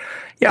best.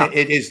 Yeah,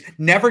 it is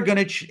never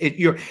going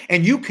to.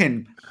 And you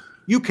can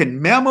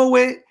memo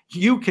it,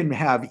 you can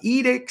have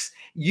edicts,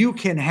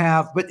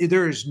 but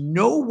there is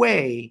no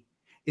way,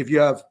 if you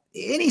have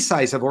any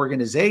size of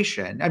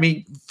organization. I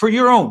mean, for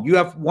your own, you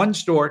have one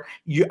store.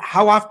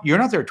 How often? You're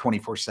not there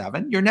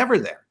 24/7. You're never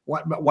there.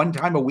 One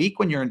time a week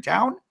when you're in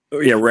town.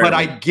 Yeah, rarely. But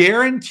I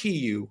guarantee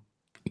you,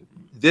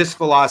 this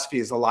philosophy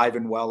is alive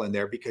and well in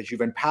there because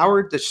you've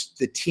empowered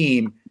the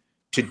team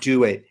to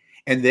do it,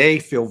 and they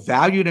feel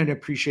valued and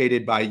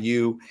appreciated by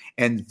you,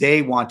 and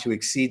they want to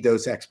exceed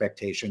those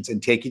expectations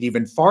and take it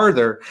even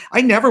farther.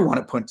 I never want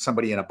to put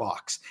somebody in a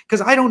box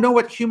because I don't know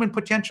what human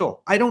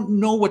potential. I don't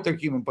know what their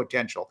human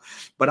potential,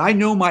 but I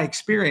know my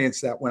experience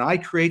that when I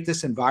create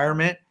this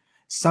environment,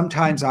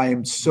 sometimes I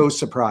am so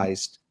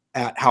surprised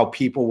at how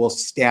people will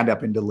stand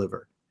up and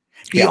deliver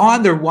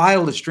beyond their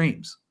wildest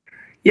dreams.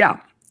 Yeah.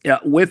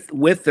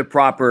 With the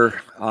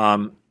proper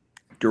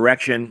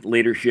direction,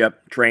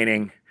 leadership,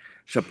 training,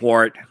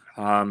 support.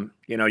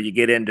 You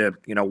get into,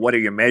 what are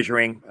you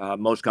measuring?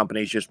 Most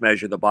companies just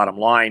measure the bottom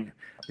line.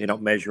 They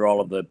don't measure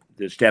all of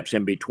the steps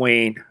in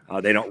between.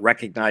 They don't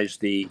recognize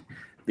the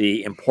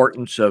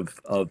importance of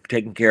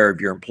taking care of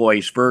your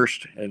employees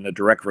first and the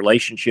direct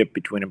relationship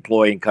between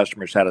employee and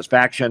customer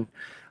satisfaction.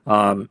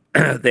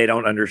 They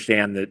don't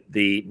understand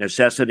the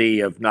necessity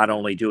of not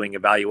only doing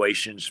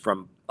evaluations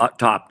from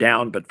top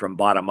down, but from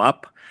bottom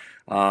up.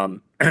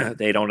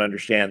 They don't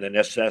understand the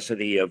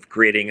necessity of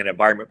creating an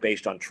environment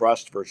based on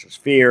trust versus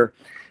fear.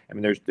 I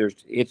mean,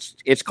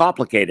 it's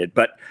complicated.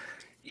 But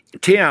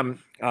Tim,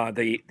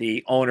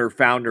 the owner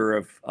founder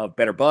of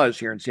Better Buzz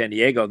here in San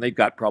Diego, and they've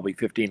got probably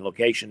 15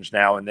 locations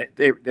now, and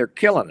they're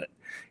killing it.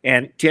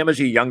 And Tim is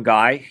a young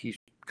guy. He's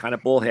kind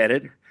of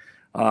bullheaded.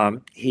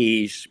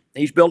 He's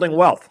building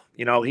wealth.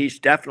 He's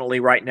definitely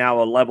right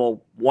now a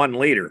level 1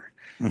 leader.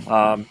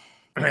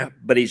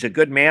 But he's a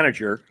good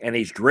manager, and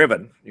he's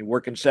driven. He's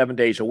working 7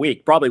 days a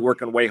week, probably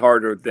working way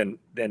harder than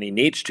he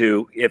needs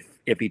to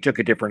if he took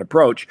a different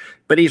approach.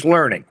 But he's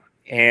learning.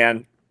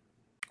 And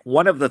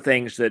one of the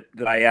things that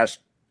I asked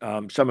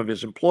some of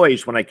his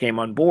employees when I came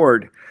on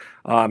board,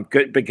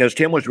 because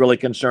Tim was really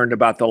concerned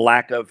about the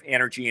lack of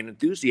energy and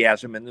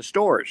enthusiasm in the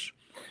stores.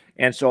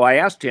 And so I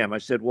asked him, I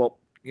said, well,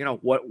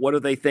 what do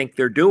they think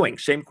they're doing?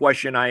 Same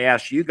question I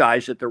asked you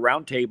guys at the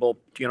round table,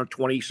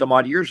 20 some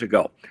odd years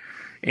ago.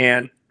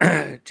 And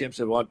Tim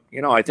said, well,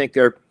 I think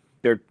they're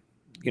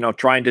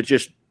trying to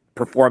just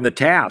perform the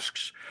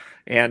tasks.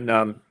 And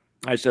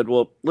I said,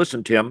 well,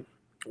 listen, Tim,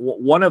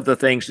 one of the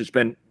things that's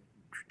been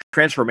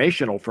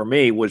transformational for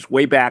me was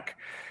way back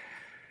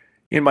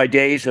in my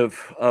days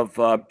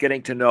of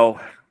getting to know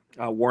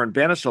Warren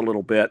Bennis a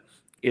little bit,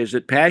 is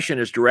that passion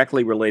is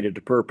directly related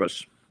to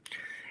purpose.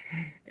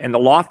 And the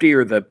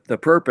loftier the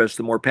purpose,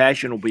 the more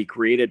passion will be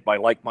created by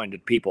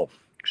like-minded people.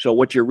 So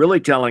what you're really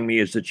telling me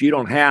is that you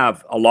don't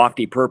have a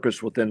lofty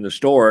purpose within the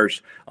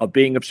stores of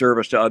being of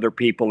service to other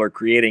people or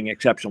creating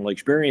exceptional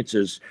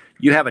experiences.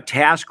 You have a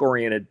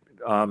task-oriented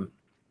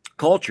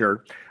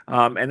culture,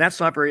 and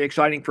that's not very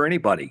exciting for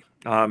anybody.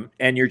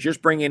 And you're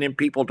just bringing in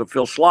people to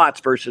fill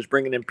slots versus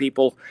bringing in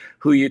people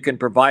who you can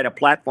provide a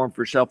platform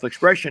for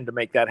self-expression to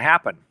make that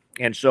happen.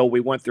 And so we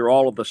went through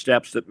all of the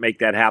steps that make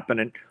that happen,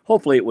 and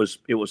hopefully it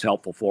was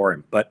helpful for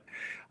him. But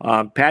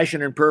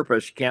passion and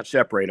purpose, you can't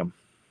separate them.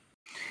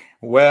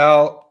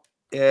 Well,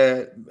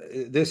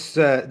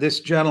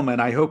 this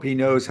gentleman, I hope he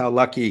knows how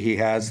lucky he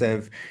has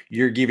if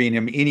you're giving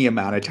him any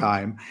amount of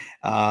time,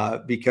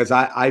 because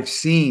I've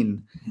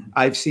seen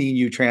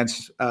you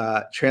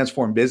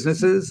transform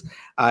businesses.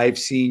 I've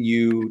seen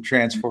you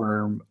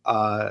transform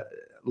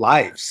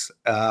lives.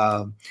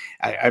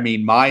 I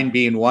mean, mine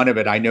being one of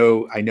it. I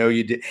know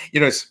you did.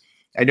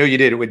 I know you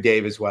did it with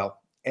Dave as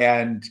well.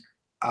 And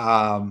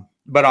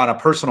but on a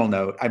personal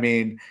note, I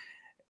mean,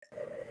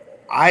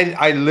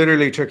 I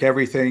literally took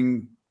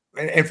everything.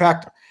 In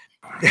fact,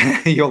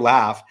 you'll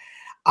laugh.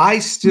 I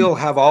still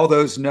have all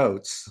those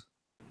notes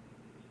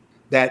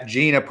that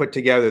Gina put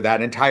together,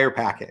 that entire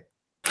packet.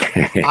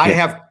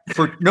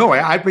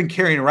 I've been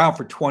carrying around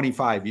for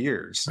 25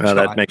 years.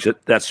 Well,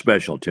 that's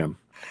special, Tim.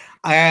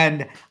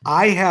 And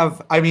I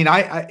have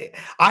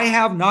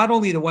not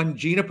only the one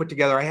Gina put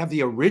together, I have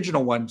the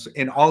original ones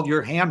in all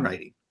your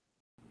handwriting.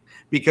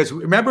 Because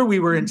remember, we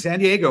were in San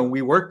Diego and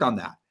we worked on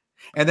that.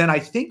 And then I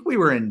think we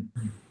were in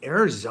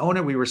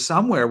Arizona. We were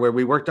somewhere where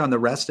we worked on the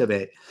rest of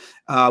it,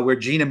 where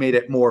Gina made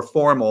it more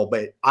formal.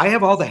 But I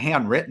have all the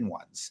handwritten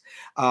ones.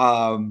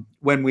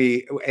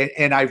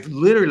 And I've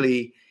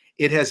literally,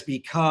 it has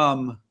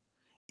become,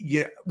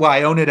 yeah, well,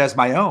 I own it as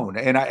my own.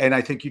 And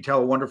I think you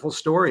tell a wonderful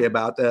story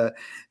about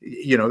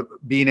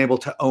being able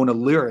to own a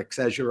lyrics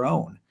as your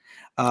own.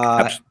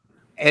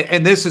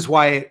 And this is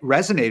why it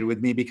resonated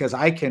with me, because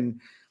I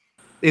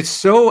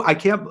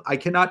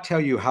cannot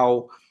tell you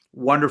how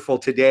wonderful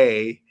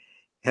today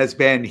has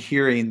been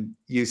hearing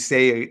you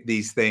say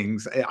these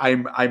things.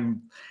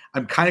 I'm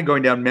kind of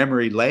going down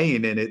memory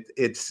lane, and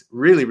it's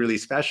really, really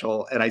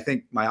special. And I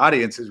think my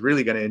audience is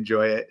really going to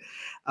enjoy it,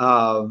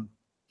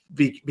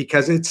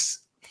 because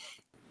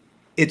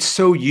it's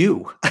so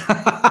you,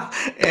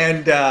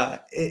 and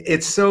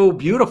it's so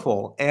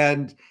beautiful.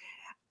 And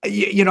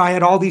I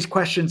had all these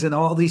questions, and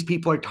all these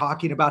people are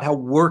talking about how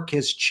work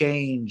has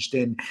changed,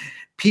 and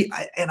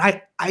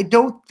I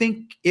don't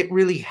think it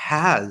really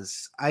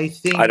has. I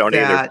think I don't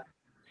either.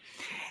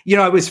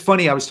 It was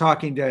funny. I was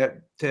talking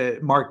to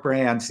Mark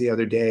Brands the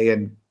other day,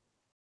 and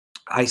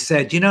I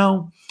said,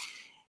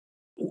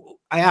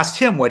 I asked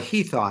him what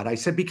he thought. I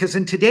said, because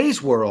in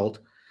today's world,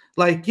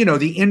 like,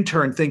 the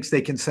intern thinks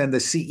they can send the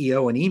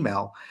CEO an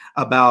email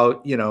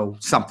about,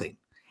 something.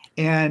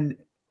 And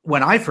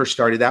when I first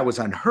started, that was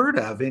unheard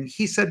of. And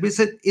he said, is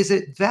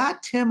it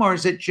that, Tim, or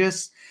is it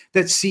just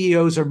that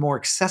CEOs are more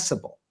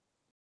accessible?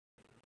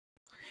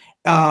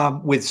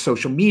 With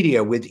social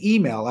media, with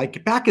email?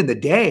 Like back in the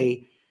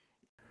day,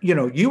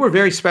 you were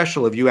very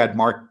special if you had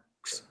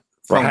Mark's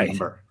phone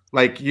number.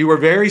 Like, you were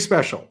very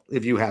special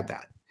if you had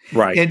that.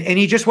 Right. And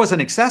he just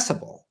wasn't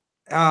accessible.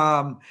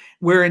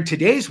 Where in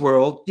today's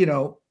world,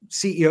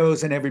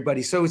 CEOs and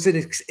everybody. So is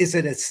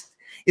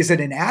it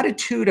an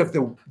attitude of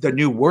the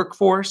new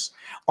workforce,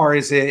 or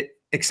is it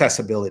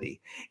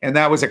accessibility? And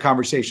that was a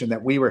conversation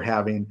that we were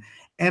having.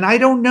 And I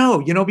don't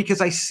know,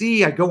 because I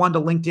go onto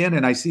LinkedIn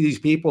and I see these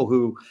people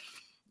who,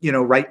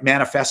 write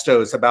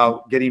manifestos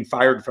about getting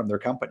fired from their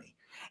company.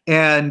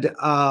 And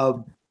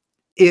I'm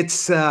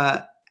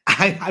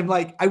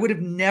like, I would have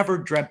never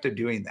dreamt of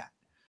doing that.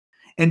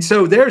 And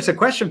so there's a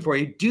question for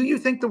you. Do you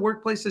think the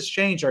workplace has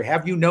changed, or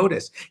have you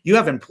noticed? You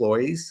have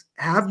employees.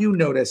 Have you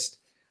noticed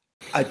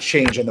a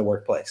change in the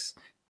workplace?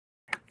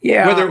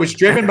 Yeah. Whether it was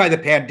driven by the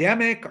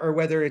pandemic, or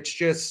whether it's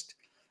just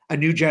a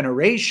new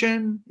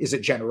generation. Is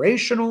it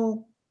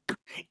generational?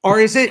 Or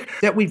is it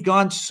that we've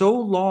gone so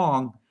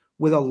long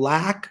with a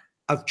lack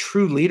of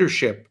true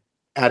leadership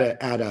at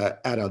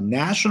a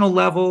national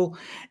level,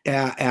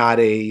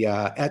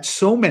 at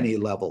so many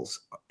levels,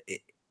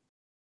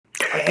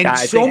 and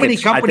so many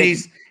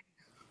companies?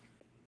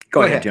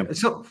 Go ahead, Jim.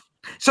 So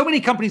many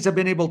companies have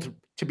been able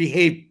to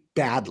behave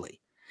badly.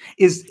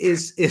 Is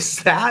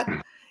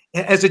that,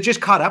 has it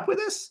just caught up with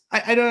us?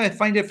 I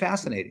find it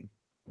fascinating.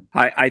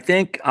 I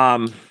think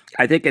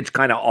it's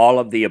kind of all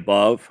of the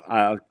above.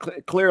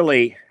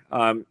 Clearly,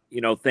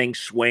 things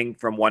swing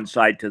from one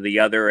side to the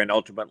other, and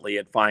ultimately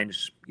it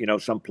finds,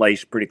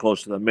 someplace pretty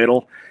close to the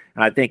middle.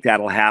 And I think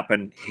that'll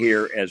happen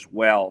here as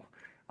well.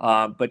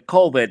 But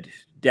COVID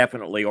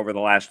definitely over the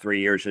last 3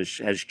 years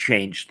has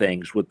changed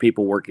things with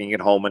people working at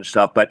home and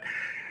stuff. But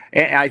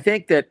I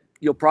think that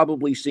you'll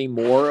probably see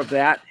more of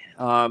that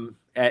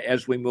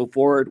as we move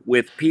forward,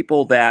 with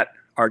people that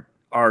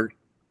are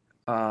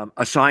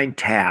assigned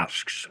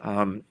tasks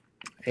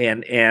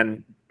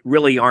and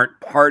really aren't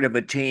part of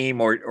a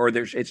team, or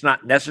it's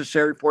not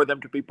necessary for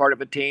them to be part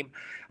of a team.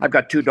 I've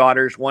got two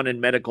daughters, one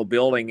in medical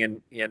building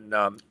in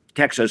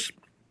Texas,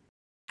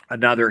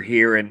 another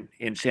here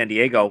in San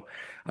Diego.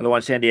 The one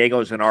in San Diego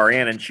is an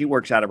RN, and she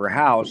works out of her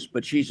house,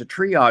 but she's a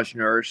triage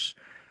nurse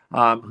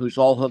who's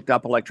all hooked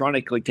up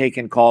electronically,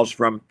 taking calls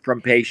from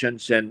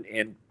patients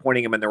and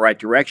pointing them in the right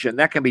direction.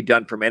 That can be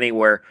done from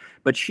anywhere,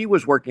 but she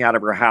was working out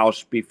of her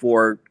house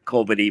before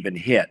COVID even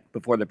hit,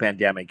 before the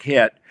pandemic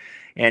hit.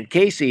 And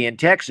Casey in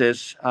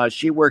Texas,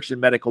 she works in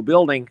medical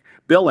billing,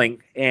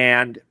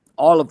 and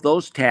all of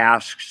those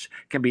tasks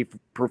can be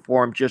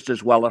performed just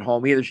as well at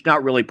home. Either she's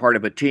not really part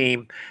of a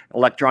team,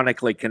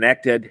 electronically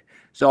connected.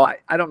 So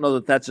I don't know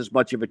that that's as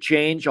much of a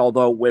change,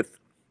 although with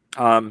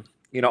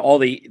all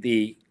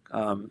the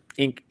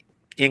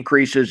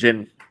increases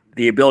in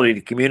the ability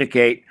to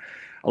communicate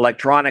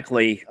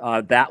electronically,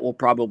 that will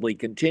probably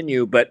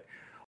continue. But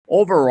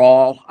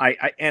overall,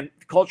 and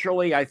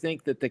culturally, I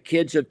think that the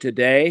kids of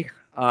today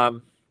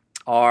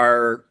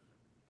are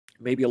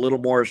maybe a little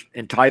more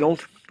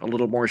entitled, a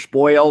little more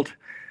spoiled,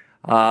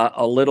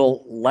 a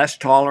little less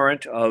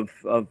tolerant of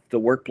the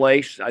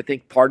workplace. I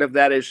think part of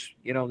that is,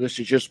 this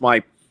is just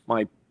my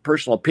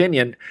personal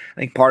opinion. I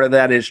think part of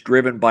that is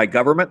driven by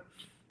government,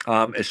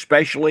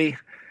 especially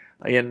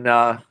in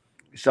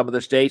some of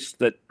the states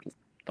that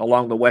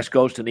along the West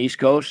Coast and East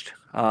Coast.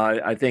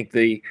 I think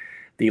the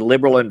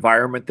liberal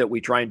environment that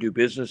we try and do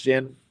business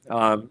in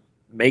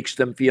makes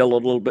them feel a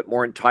little bit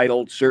more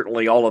entitled.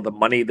 Certainly, all of the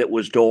money that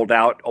was doled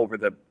out over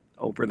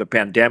the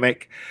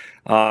pandemic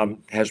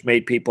has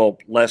made people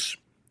less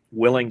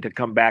willing to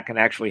come back and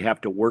actually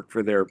have to work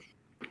for their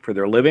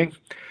living.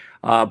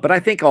 But I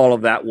think all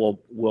of that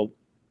will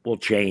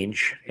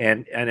change,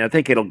 and I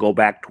think it'll go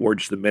back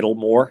towards the middle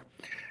more.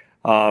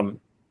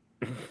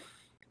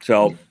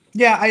 So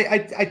yeah,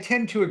 I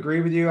tend to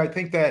agree with you. I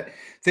think that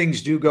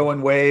things do go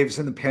in waves,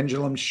 and the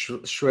pendulum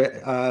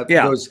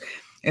goes.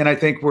 And I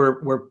think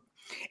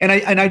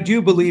I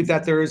do believe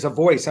that there is a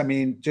voice. I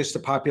mean, just the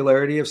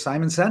popularity of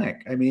Simon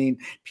Sinek. I mean,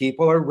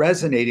 people are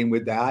resonating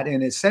with that,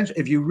 and essentially,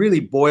 if you really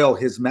boil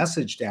his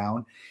message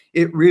down,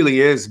 it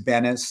really is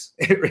Venice.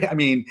 I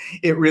mean,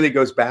 it really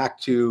goes back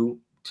to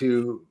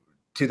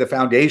the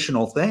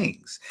foundational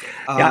things.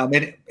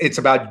 And it's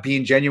about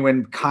being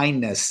genuine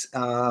kindness,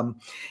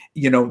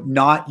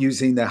 not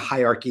using the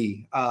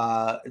hierarchy,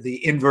 the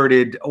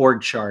inverted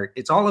org chart.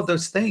 It's all of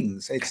those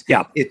things.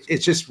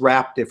 It's just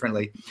wrapped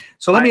differently.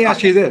 So let me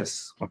ask you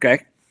this.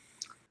 Okay.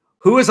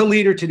 Who is a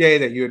leader today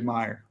that you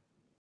admire?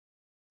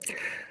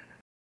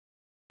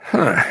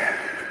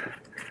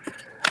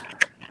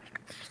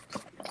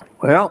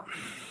 Well,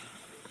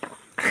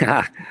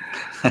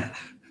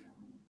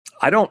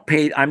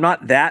 I'm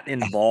not that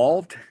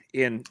involved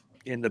in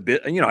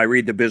the, I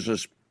read the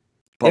business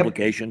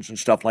publications and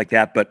stuff like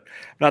that, but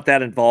I'm not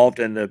that involved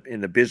in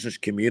the business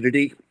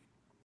community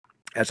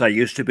as I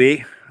used to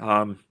be.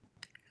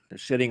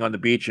 Sitting on the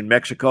beach in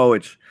Mexico,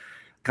 it's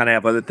kind of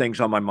have other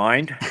things on my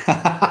mind.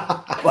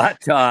 But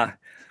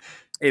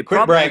it'd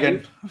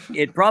probably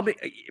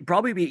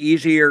be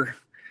easier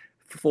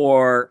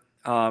for.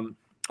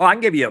 I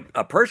can give you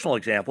a personal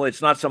example.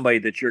 It's not somebody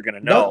that you're going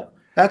to know. No,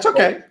 that's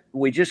okay.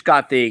 We just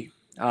got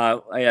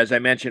as I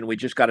mentioned, we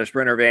just got a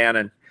Sprinter van,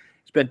 and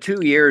it's been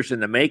 2 years in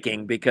the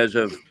making because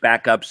of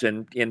backups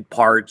in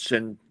parts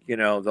and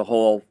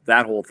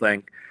that whole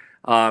thing.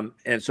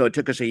 And so it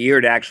took us a year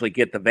to actually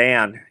get the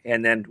van,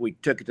 and then we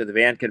took it to the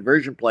van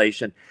conversion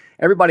place. And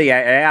everybody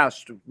I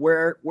asked,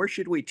 where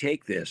should we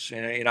take this?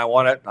 And I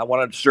want it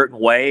a certain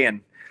way,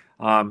 and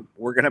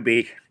we're going to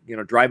be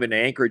driving to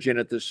Anchorage in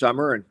it this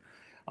summer. And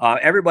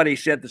everybody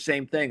said the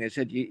same thing. They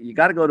said you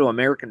got to go to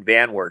American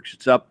Van Works.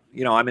 It's up,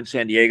 I'm in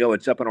San Diego.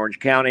 It's up in Orange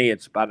County.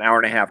 It's about an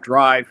 1.5-hour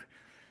drive,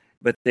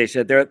 but they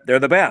said they're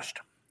the best.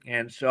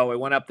 And so I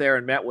went up there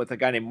and met with a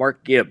guy named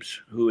Mark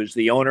Gibbs, who is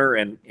the owner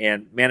and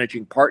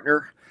managing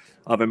partner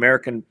of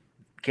American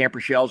Camper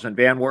Shells and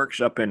Van Works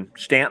up in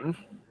Stanton.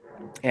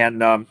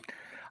 And I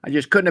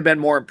just couldn't have been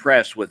more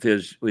impressed with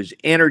his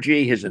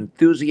energy, his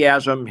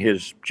enthusiasm,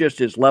 his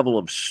level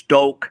of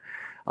stoke.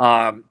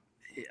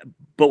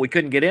 But we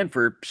couldn't get in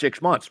for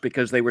 6 months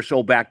because they were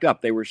so backed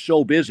up. They were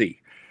so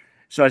busy.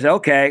 So I said,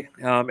 okay,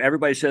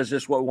 everybody says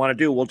this is what we want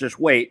to do. We'll just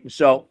wait. And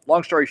so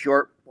long story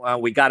short,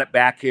 we got it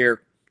back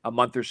here a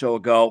month or so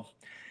ago.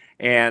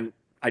 And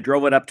I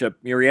drove it up to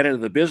Murrieta to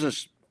the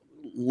business.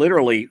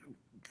 Literally,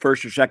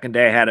 first or second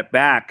day I had it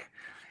back,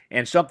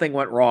 and something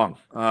went wrong.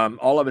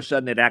 All of a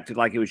sudden, it acted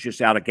like it was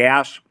just out of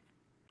gas.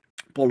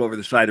 Pulled over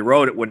the side of the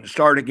road. It wouldn't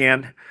start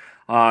again.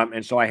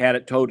 And so I had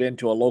it towed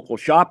into a local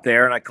shop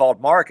there, and I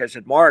called Mark. I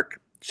said, Mark,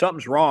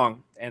 something's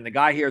wrong. And the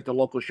guy here at the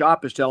local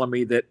shop is telling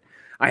me that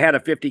I had a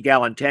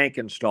 50-gallon tank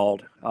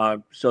installed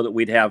so that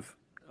we'd have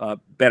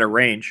better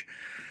range.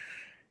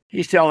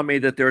 He's telling me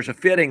that there's a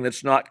fitting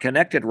that's not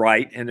connected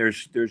right, and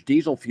there's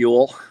diesel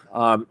fuel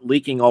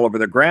leaking all over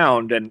the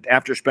ground. And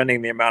after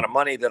spending the amount of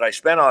money that I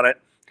spent on it,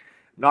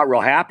 I'm not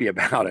real happy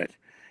about it.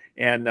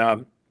 And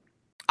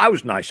I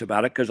was nice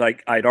about it because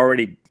I'd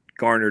already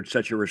garnered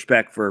such a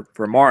respect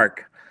for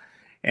Mark.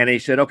 And he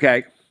said,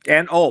 okay.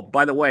 And oh,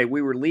 by the way,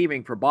 we were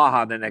leaving for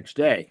Baja the next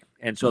day.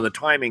 And so the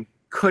timing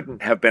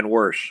couldn't have been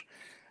worse.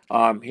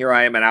 Here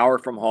I am an hour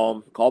from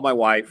home, called my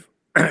wife.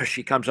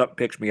 She comes up and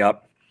picks me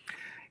up.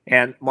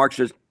 And Mark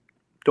says,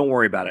 don't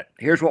worry about it.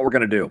 Here's what we're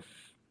going to do.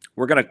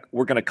 We're going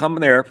to come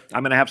there.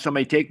 I'm going to have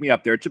somebody take me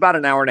up there. It's about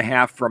an 1.5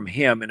 hours from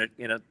him in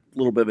a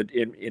little bit of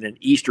in an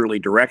easterly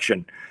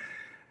direction.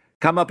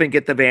 Come up and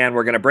get the van.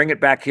 We're going to bring it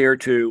back here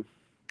to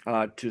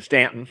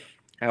Stanton.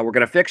 We're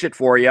going to fix it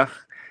for you.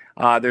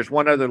 There's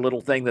one other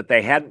little thing that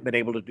they hadn't been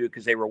able to do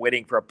because they were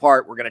waiting for a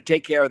part. We're going to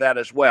take care of that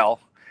as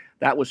well.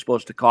 That was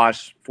supposed to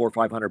cost $400 or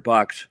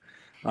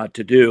 $500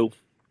 to do.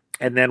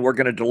 And then we're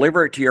going to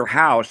deliver it to your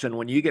house. And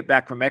when you get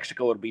back from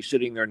Mexico, it'll be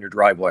sitting there in your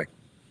driveway.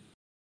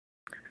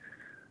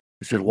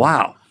 I said,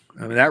 wow.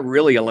 I mean, that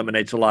really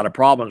eliminates a lot of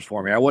problems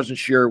for me. I wasn't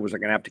sure, was I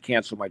going to have to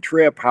cancel my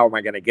trip? How am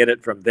I going to get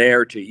it from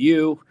there to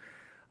you?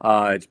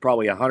 It's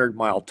probably a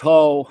 100-mile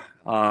tow.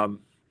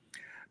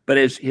 But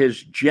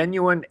his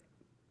genuine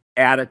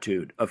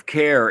attitude of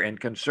care and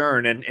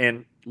concern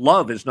and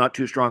love is not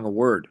too strong a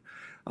word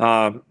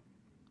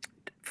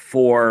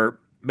for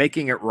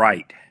making it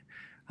right.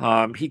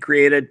 He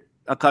created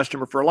a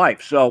customer for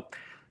life. So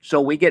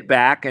we get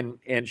back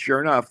and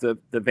sure enough, the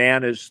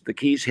van is the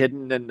keys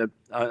hidden in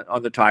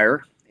on the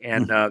tire,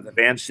 and the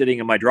van's sitting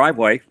in my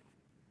driveway.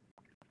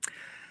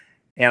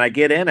 And I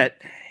get in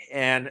it,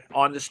 and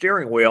on the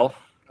steering wheel,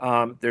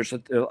 there's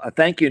a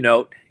thank you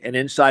note, and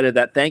inside of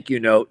that thank you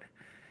note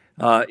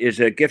is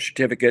a gift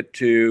certificate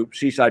to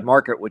Seaside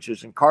Market, which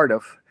is in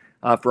Cardiff,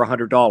 for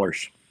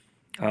 $100,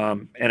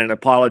 and an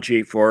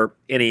apology for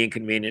any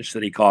inconvenience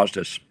that he caused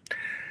us.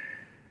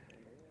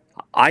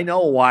 I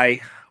know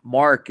why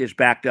Mark is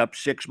backed up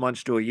 6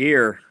 months to a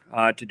year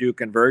to do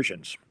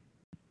conversions.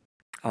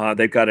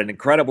 They've got an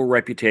incredible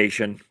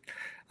reputation.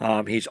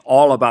 He's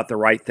all about the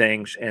right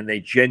things, and they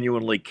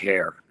genuinely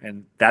care.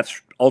 And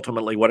that's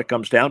ultimately what it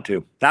comes down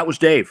to. That was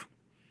Dave.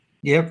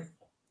 Yep.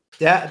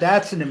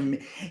 That's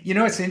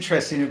what's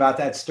interesting about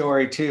that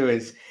story too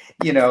is,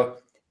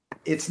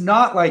 it's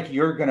not like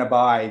you're going to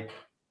buy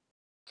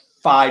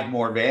 5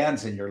 more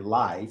vans in your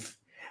life,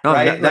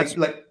 right? That's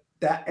like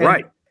that.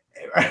 Right.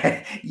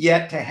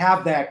 Yet to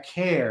have that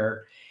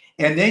care,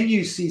 and then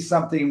you see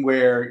something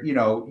where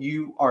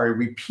you are a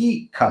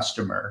repeat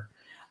customer,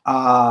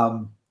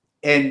 and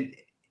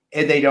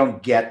they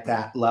don't get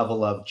that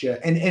level of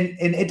and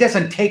it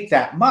doesn't take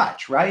that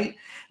much, right?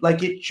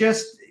 Like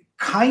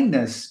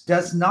kindness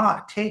does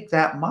not take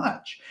that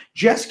much.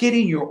 Just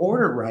getting your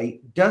order right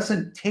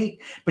doesn't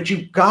take, but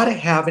you've got to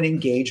have an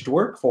engaged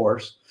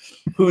workforce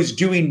who's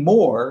doing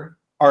more,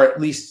 or at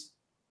least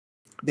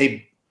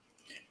the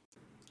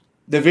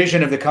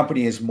vision of the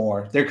company is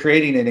more. They're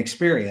creating an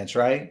experience,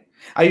 right?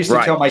 I used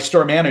to tell my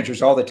store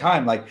managers all the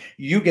time, like,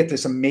 you get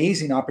this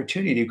amazing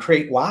opportunity to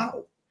create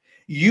wow.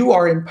 You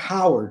are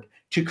empowered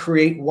to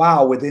create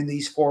wow within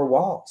these 4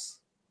 walls.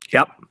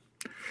 Yep.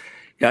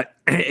 Yeah.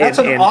 That's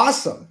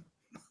awesome.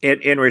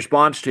 In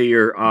response to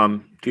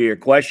your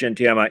question,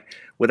 Tim,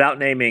 without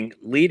naming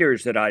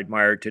leaders that I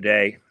admire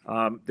today,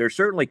 there's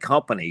certainly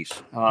companies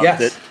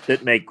that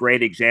make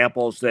great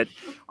examples that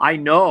I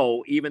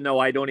know, even though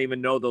I don't even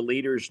know the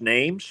leaders'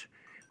 names,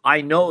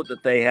 I know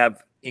that they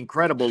have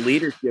incredible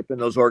leadership in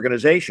those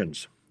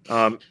organizations.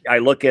 I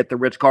look at the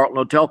Ritz-Carlton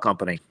Hotel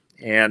Company,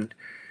 and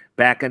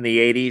back in the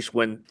 80s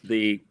when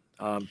the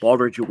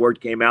Baldrige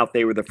Award came out,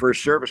 they were the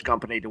first service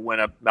company to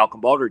win a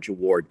Malcolm Baldrige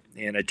Award,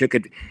 and I took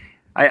it.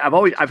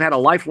 I've had a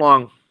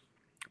lifelong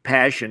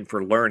passion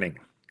for learning,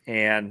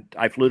 and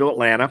I flew to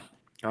Atlanta.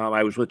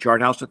 I was with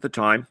Charthouse at the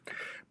time,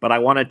 but I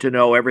wanted to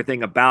know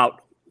everything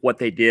about what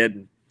they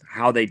did,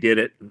 how they did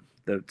it.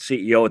 The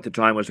CEO at the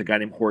time was a guy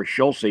named Horace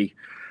Schulze.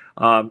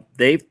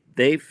 They've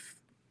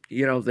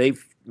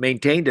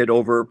maintained it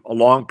over a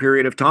long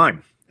period of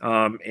time,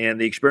 and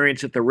the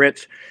experience at the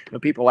Ritz.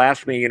 People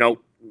ask me,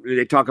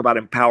 they talk about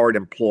empowered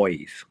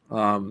employees.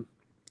 How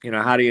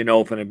do you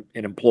know if an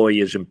employee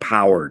is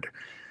empowered?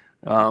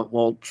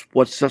 Well,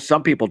 what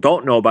some people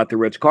don't know about the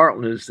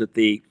Ritz-Carlton is that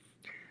the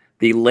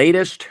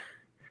latest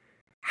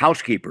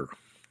housekeeper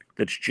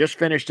that's just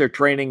finished their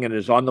training and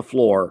is on the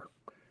floor,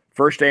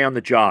 first day on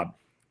the job,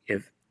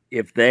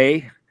 if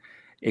they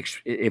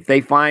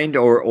find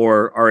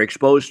or are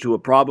exposed to a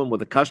problem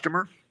with a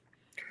customer,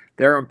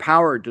 they're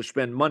empowered to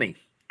spend money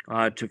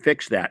to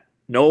fix that.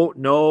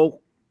 No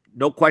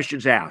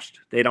questions asked.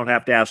 They don't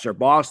have to ask their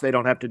boss. They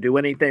don't have to do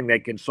anything. They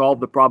can solve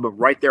the problem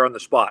right there on the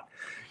spot.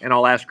 And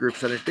I'll ask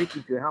groups that I'm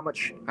speaking to how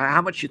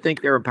much you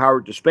think they're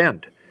empowered to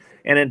spend.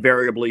 And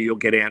invariably, you'll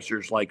get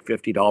answers like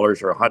 $50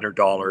 or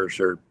 $100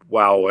 or,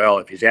 wow, well,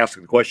 if he's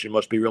asking the question, it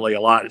must be really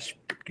a lot. It's,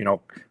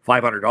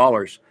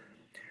 $500.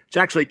 It's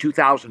actually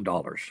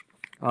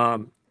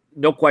 $2,000.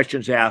 No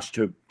questions asked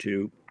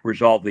to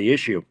resolve the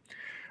issue.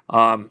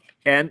 And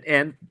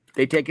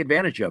they take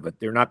advantage of it.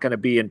 They're not going to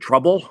be in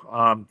trouble.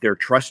 They're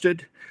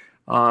trusted.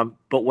 But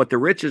what the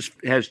Ritz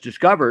has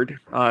discovered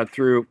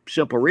through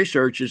simple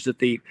research is that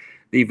the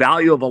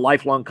value of a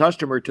lifelong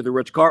customer to the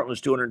Ritz-Carlton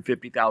is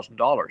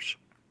 $250,000.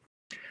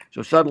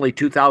 So suddenly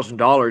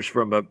 $2,000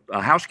 from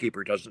a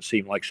housekeeper doesn't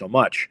seem like so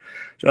much.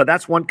 So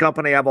that's one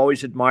company I've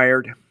always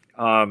admired.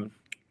 The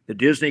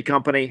Disney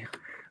company,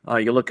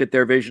 you look at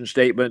their vision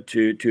statement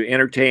to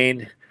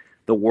entertain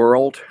the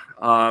world.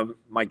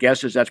 My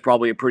guess is that's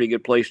probably a pretty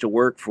good place to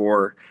work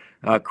for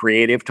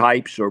creative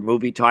types or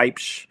movie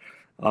types.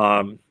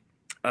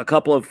 A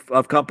couple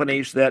of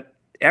companies that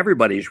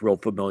everybody's real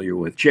familiar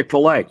with,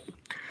 Chick-fil-A.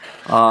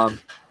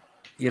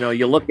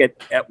 You look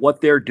at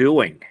what they're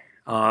doing.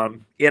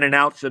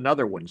 In-N-Out's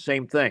another one,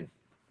 same thing,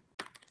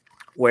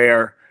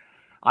 where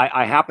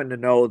I happen to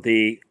know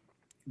the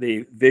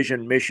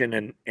vision,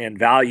 mission, and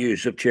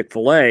values of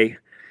Chick-fil-A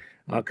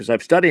because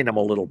I've studied them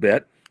a little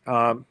bit.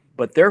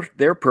 But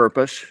their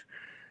purpose,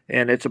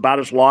 and it's about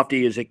as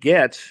lofty as it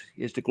gets,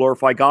 is to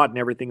glorify God in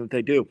everything that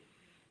they do.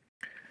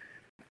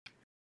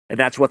 And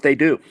that's what they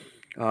do.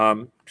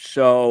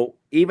 So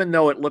even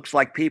though it looks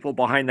like people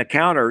behind the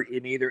counter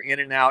in either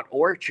In-N-Out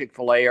or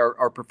Chick-fil-A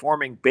are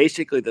performing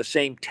basically the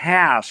same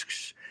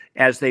tasks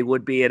as they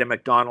would be at a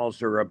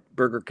McDonald's or a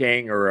Burger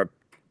King or a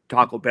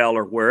Taco Bell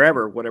or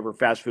whatever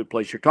fast food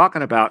place you're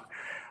talking about,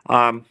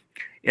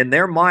 in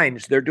their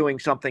minds, they're doing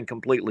something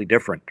completely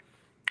different.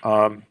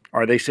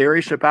 Are they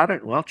serious about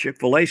it? Well,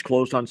 Chick-fil-A's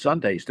closed on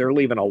Sundays. They're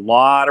leaving a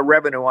lot of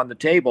revenue on the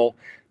table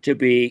to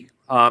be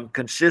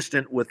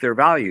consistent with their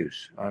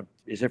values.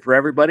 Is it for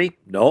everybody?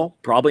 No,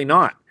 probably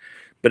not.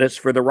 But it's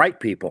for the right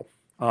people.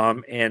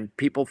 and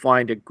people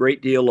find a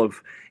great deal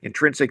of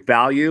intrinsic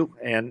value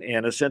and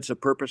a sense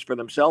of purpose for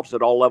themselves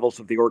at all levels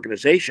of the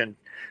organization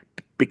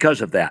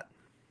because of that.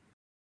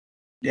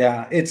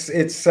 Yeah, it's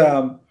it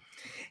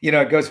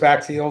goes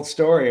back to the old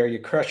story: are you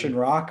crushing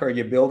rock, or are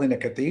you building a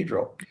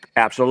cathedral?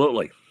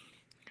 Absolutely.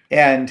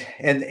 And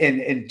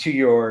to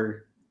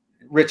your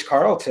Rich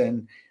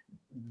Carlton,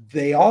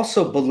 they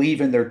also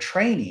believe in their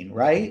training,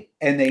 right?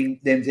 And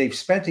they've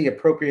spent the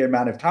appropriate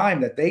amount of time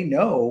that they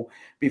know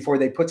before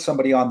they put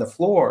somebody on the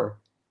floor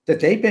that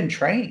they've been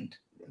trained.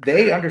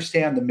 They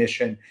understand the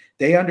mission,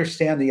 they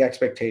understand the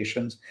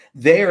expectations,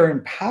 they are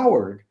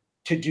empowered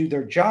to do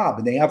their job,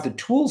 and they have the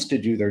tools to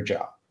do their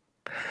job.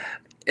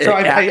 So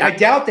I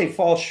doubt they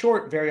fall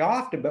short very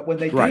often, but when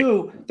they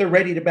do, they're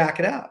ready to back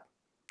it up.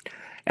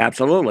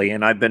 Absolutely.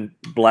 And I've been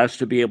blessed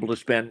to be able to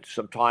spend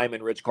some time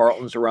in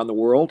Ritz-Carltons around the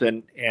world,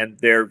 and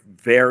they're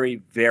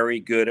very, very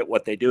good at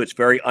what they do. It's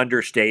very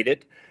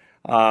understated.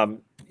 I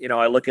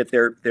look at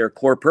their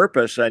core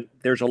purpose, and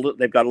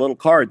they've got a little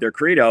card, their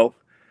credo,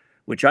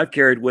 which I've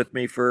carried with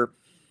me for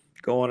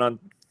going on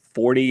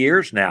 40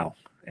 years now.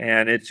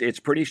 And it's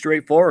pretty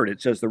straightforward.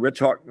 It says the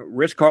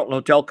Ritz-Carlton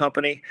Hotel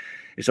Company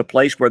is a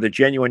place where the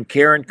genuine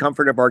care and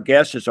comfort of our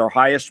guests is our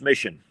highest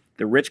mission.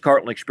 The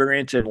Ritz-Carlton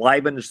experience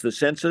enlivens the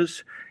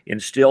senses,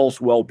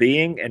 instills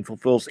well-being, and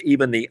fulfills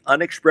even the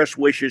unexpressed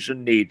wishes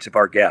and needs of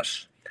our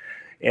guests.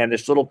 And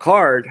this little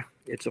card,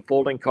 it's a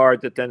folding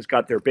card that then's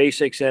got their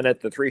basics in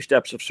it, the 3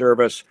 steps of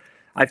service.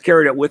 I've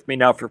carried it with me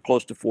now for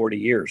close to 40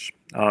 years.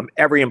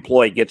 Every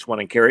employee gets one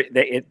and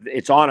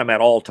it's on them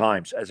at all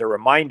times as a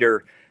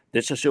reminder.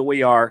 This is who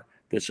we are.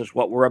 This is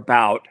what we're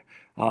about.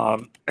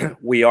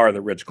 We are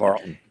the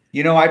Ritz-Carlton.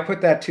 I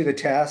put that to the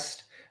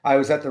test. I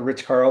was at the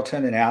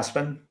Ritz-Carlton in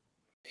Aspen,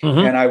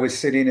 and I was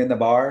sitting in the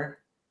bar,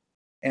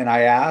 and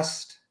I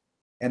asked,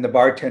 and the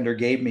bartender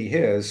gave me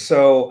his.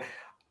 So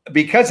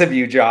because of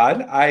you,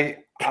 John, I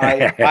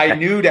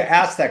knew to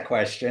ask that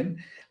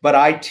question, but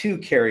I too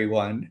carry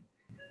one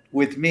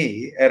with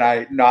me,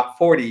 and not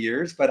 40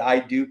 years, but I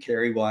do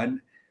carry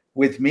one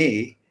with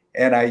me,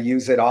 and I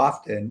use it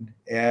often.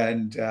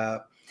 And,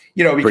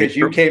 because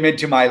you came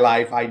into my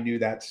life, I knew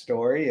that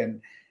story, and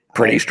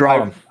pretty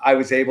strong. I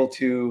was able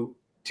to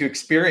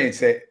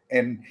experience it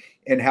and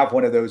have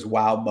one of those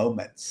wow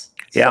moments.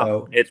 Yeah,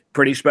 so it's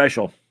pretty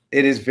special.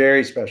 It is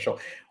very special.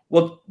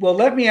 Well,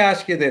 let me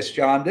ask you this,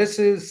 John. This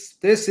is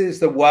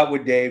the What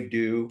Would Dave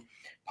Do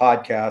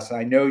podcast.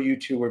 I know you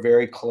two were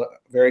very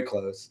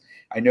close.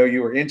 I know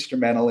you were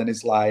instrumental in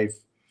his life.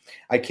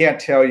 I can't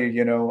tell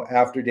you,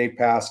 after Dave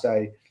passed,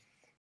 I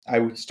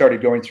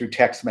started going through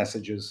text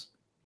messages,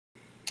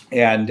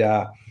 and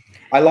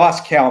I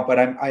lost count, but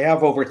I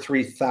have over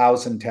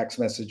 3,000 text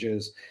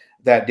messages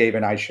that Dave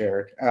and I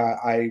shared.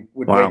 I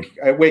would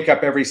wake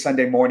up every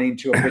Sunday morning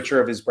to a picture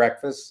of his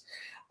breakfast.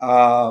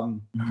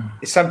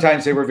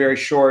 Sometimes they were very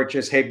short,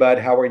 just, "Hey bud,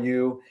 how are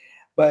you?"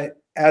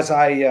 But as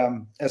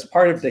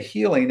part of the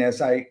healing,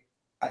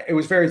 it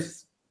was very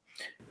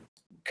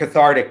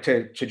cathartic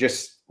to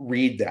just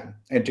read them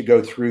and to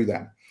go through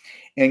them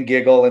and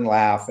giggle and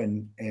laugh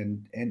and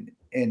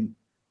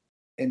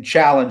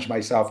challenge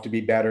myself to be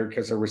better,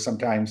 because there were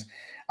sometimes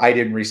I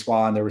didn't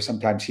respond. There were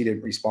sometimes he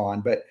didn't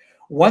respond. But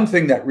one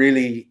thing that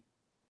really,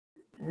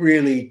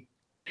 really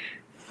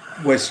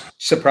was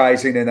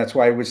surprising, and that's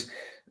why I was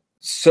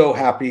so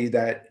happy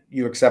that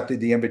you accepted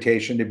the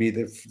invitation to be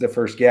the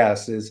first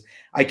guest, is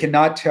I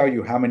cannot tell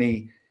you how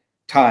many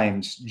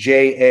times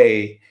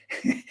JA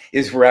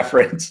is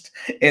referenced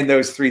in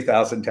those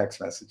 3,000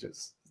 text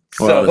messages.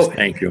 Well,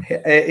 thank you.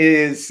 It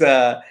is,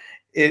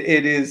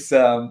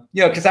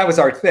 because that was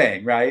our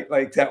thing, right?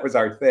 Like, that was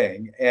our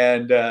thing.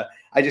 And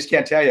I just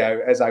can't tell you,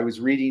 as I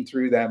was reading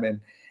through them, and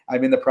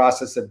I'm in the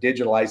process of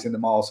digitalizing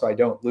them all so I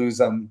don't lose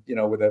them,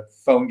 with a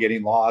phone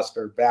getting lost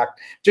or back,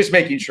 just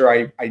making sure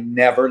I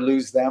never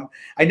lose them.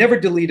 I never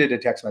deleted a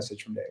text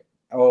message from Dave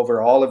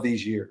over all of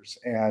these years.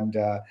 And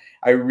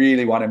I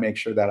really want to make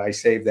sure that I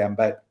save them,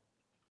 but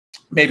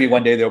maybe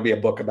one day there'll be a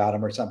book about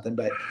them or something.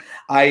 But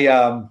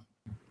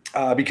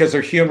because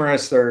they're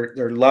humorous,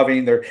 they're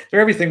loving, they're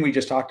everything we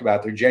just talked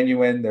about. They're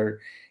genuine.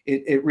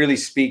 It really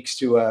speaks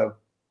to a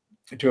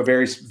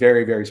very,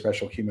 very, very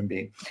special human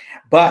being.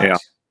 But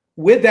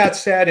with that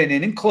said, and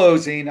in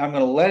closing, I'm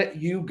going to let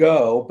you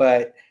go,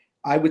 but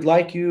I would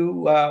like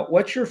you,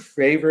 what's your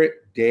favorite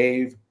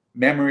Dave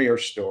memory or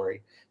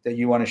story that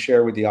you want to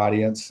share with the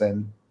audience?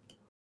 And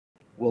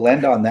we'll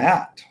end on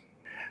that.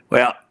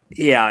 Well,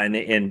 yeah, and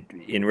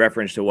in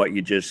reference to what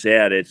you just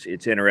said, it's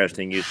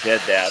interesting you said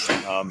that.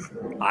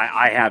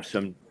 I have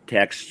some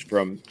texts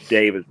from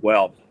Dave as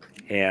well,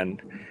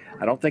 and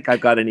I don't think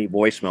I've got any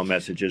voicemail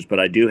messages, but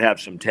I do have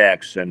some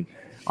texts, and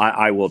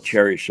I will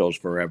cherish those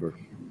forever.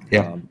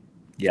 Yeah.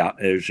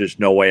 There's just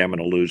no way I'm going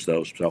to lose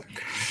those. So,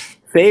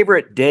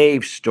 favorite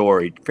Dave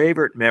story,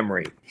 favorite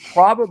memory,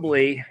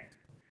 probably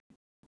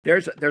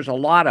there's a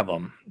lot of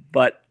them,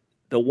 but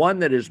the one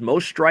that is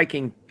most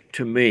striking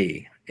to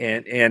me,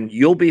 and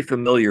you'll be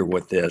familiar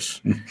with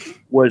this,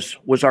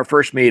 was our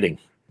first meeting.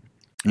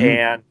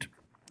 And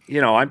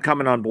I'm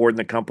coming on board in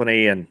the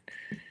company, and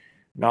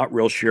not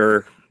real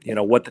sure,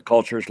 what the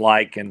culture is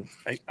like. And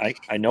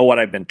I know what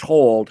I've been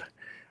told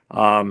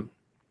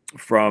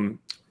from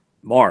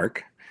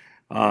Mark,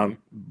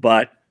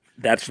 but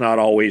that's not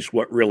always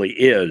what really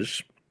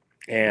is.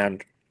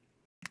 And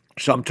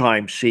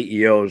sometimes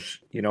CEOs,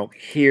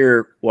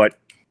 hear what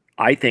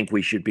I think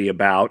we should be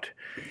about,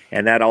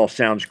 and that all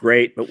sounds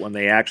great, but when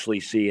they actually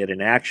see it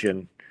in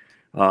action,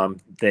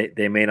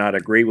 they may not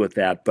agree with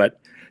that. But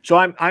so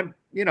I'm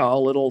a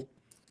little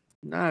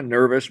not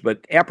nervous,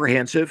 but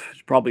apprehensive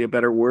is probably a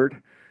better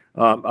word,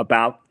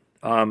 about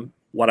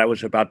what I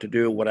was about to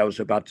do, what I was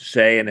about to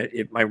say. And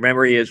my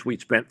memory is we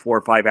spent 4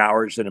 or 5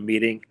 hours in a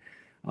meeting,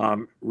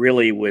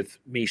 really with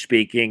me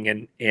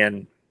speaking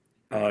and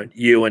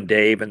you and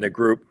Dave and the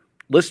group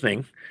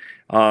listening,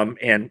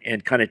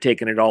 and kind of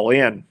taking it all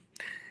in.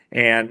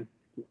 And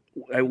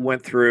I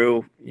went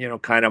through,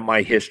 kind of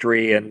my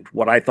history and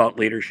what I thought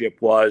leadership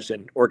was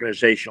and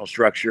organizational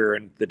structure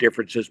and the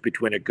differences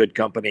between a good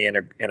company and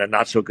a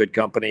not so good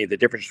company, the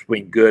difference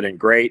between good and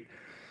great.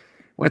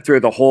 Went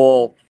through the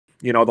whole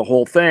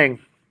thing,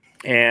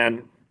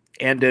 and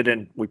ended,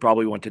 and we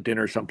probably went to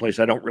dinner someplace.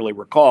 I don't really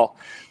recall.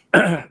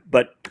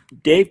 But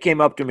Dave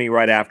came up to me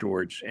right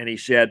afterwards and he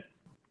says,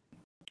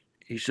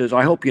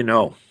 I hope you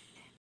know.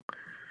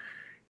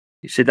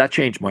 He said, that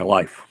changed my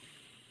life.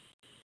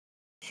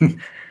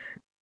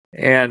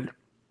 And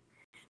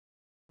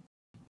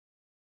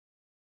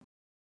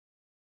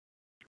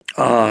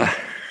I've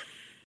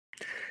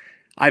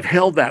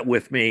held that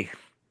with me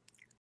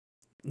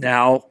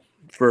now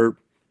for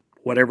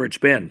whatever it's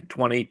been,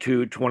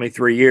 22,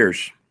 23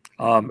 years,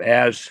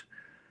 as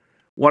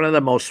one of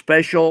the most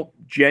special,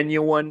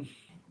 genuine,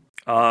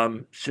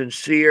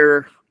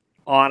 sincere,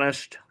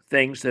 honest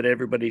things that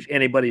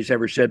anybody's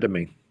ever said to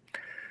me.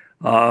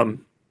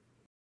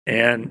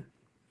 And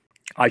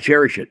I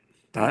cherish it.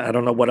 I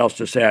don't know what else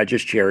to say. I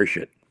just cherish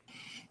it.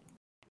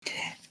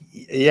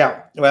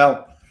 Yeah.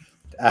 Well,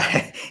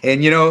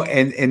 and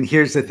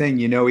here's the thing,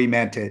 he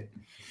meant it.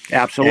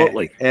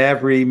 Absolutely.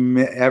 Every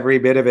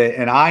bit of it.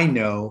 And I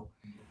know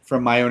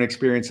from my own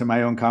experience and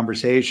my own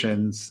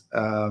conversations,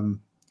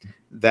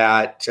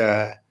 that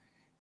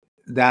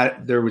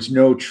there was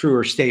no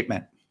truer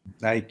statement.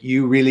 Like,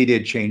 you really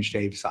did change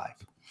Dave's life.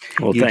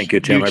 Well, thank you,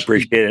 Tim. I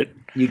appreciate it.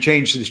 You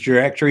changed the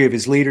trajectory of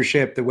his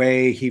leadership, the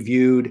way he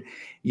viewed.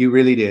 You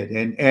really did.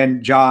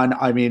 And John,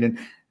 I mean,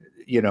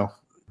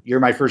 you're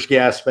my first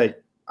guest,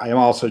 but I am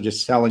also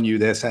just telling you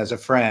this as a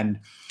friend.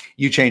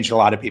 You changed a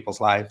lot of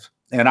people's lives.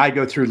 And I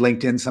go through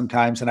LinkedIn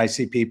sometimes and I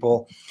see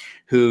people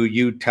who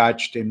you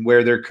touched and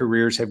where their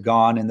careers have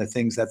gone and the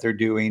things that they're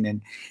doing,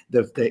 and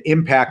the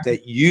impact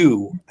that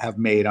you have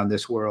made on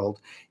this world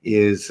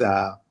is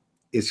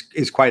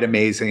quite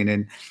amazing.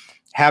 And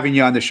having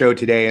you on the show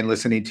today and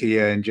listening to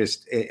you, and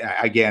just,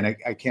 again,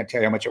 I can't tell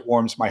you how much it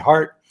warms my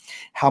heart,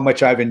 how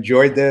much I've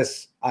enjoyed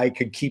this. I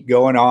could keep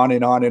going on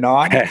and on and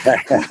on.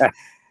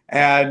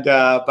 And,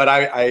 but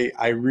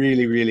I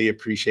really, really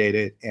appreciate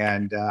it.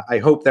 And I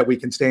hope that we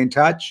can stay in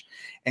touch.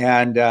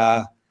 And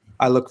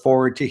I look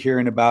forward to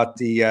hearing about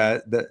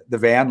the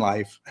van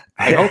life.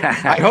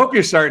 I hope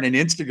you're starting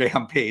an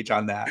Instagram page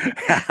on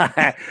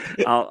that.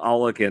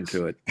 I'll look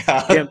into it.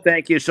 Tim,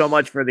 thank you so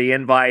much for the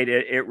invite.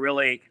 It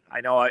really,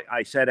 I know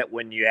I said it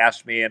when you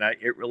asked me, and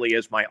it really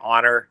is my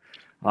honor.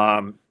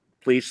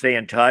 Please stay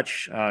in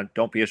touch.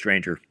 Don't be a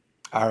stranger.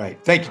 All right.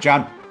 Thank you,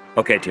 John.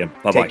 Okay, Tim.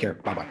 Bye-bye. Take care.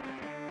 Bye-bye.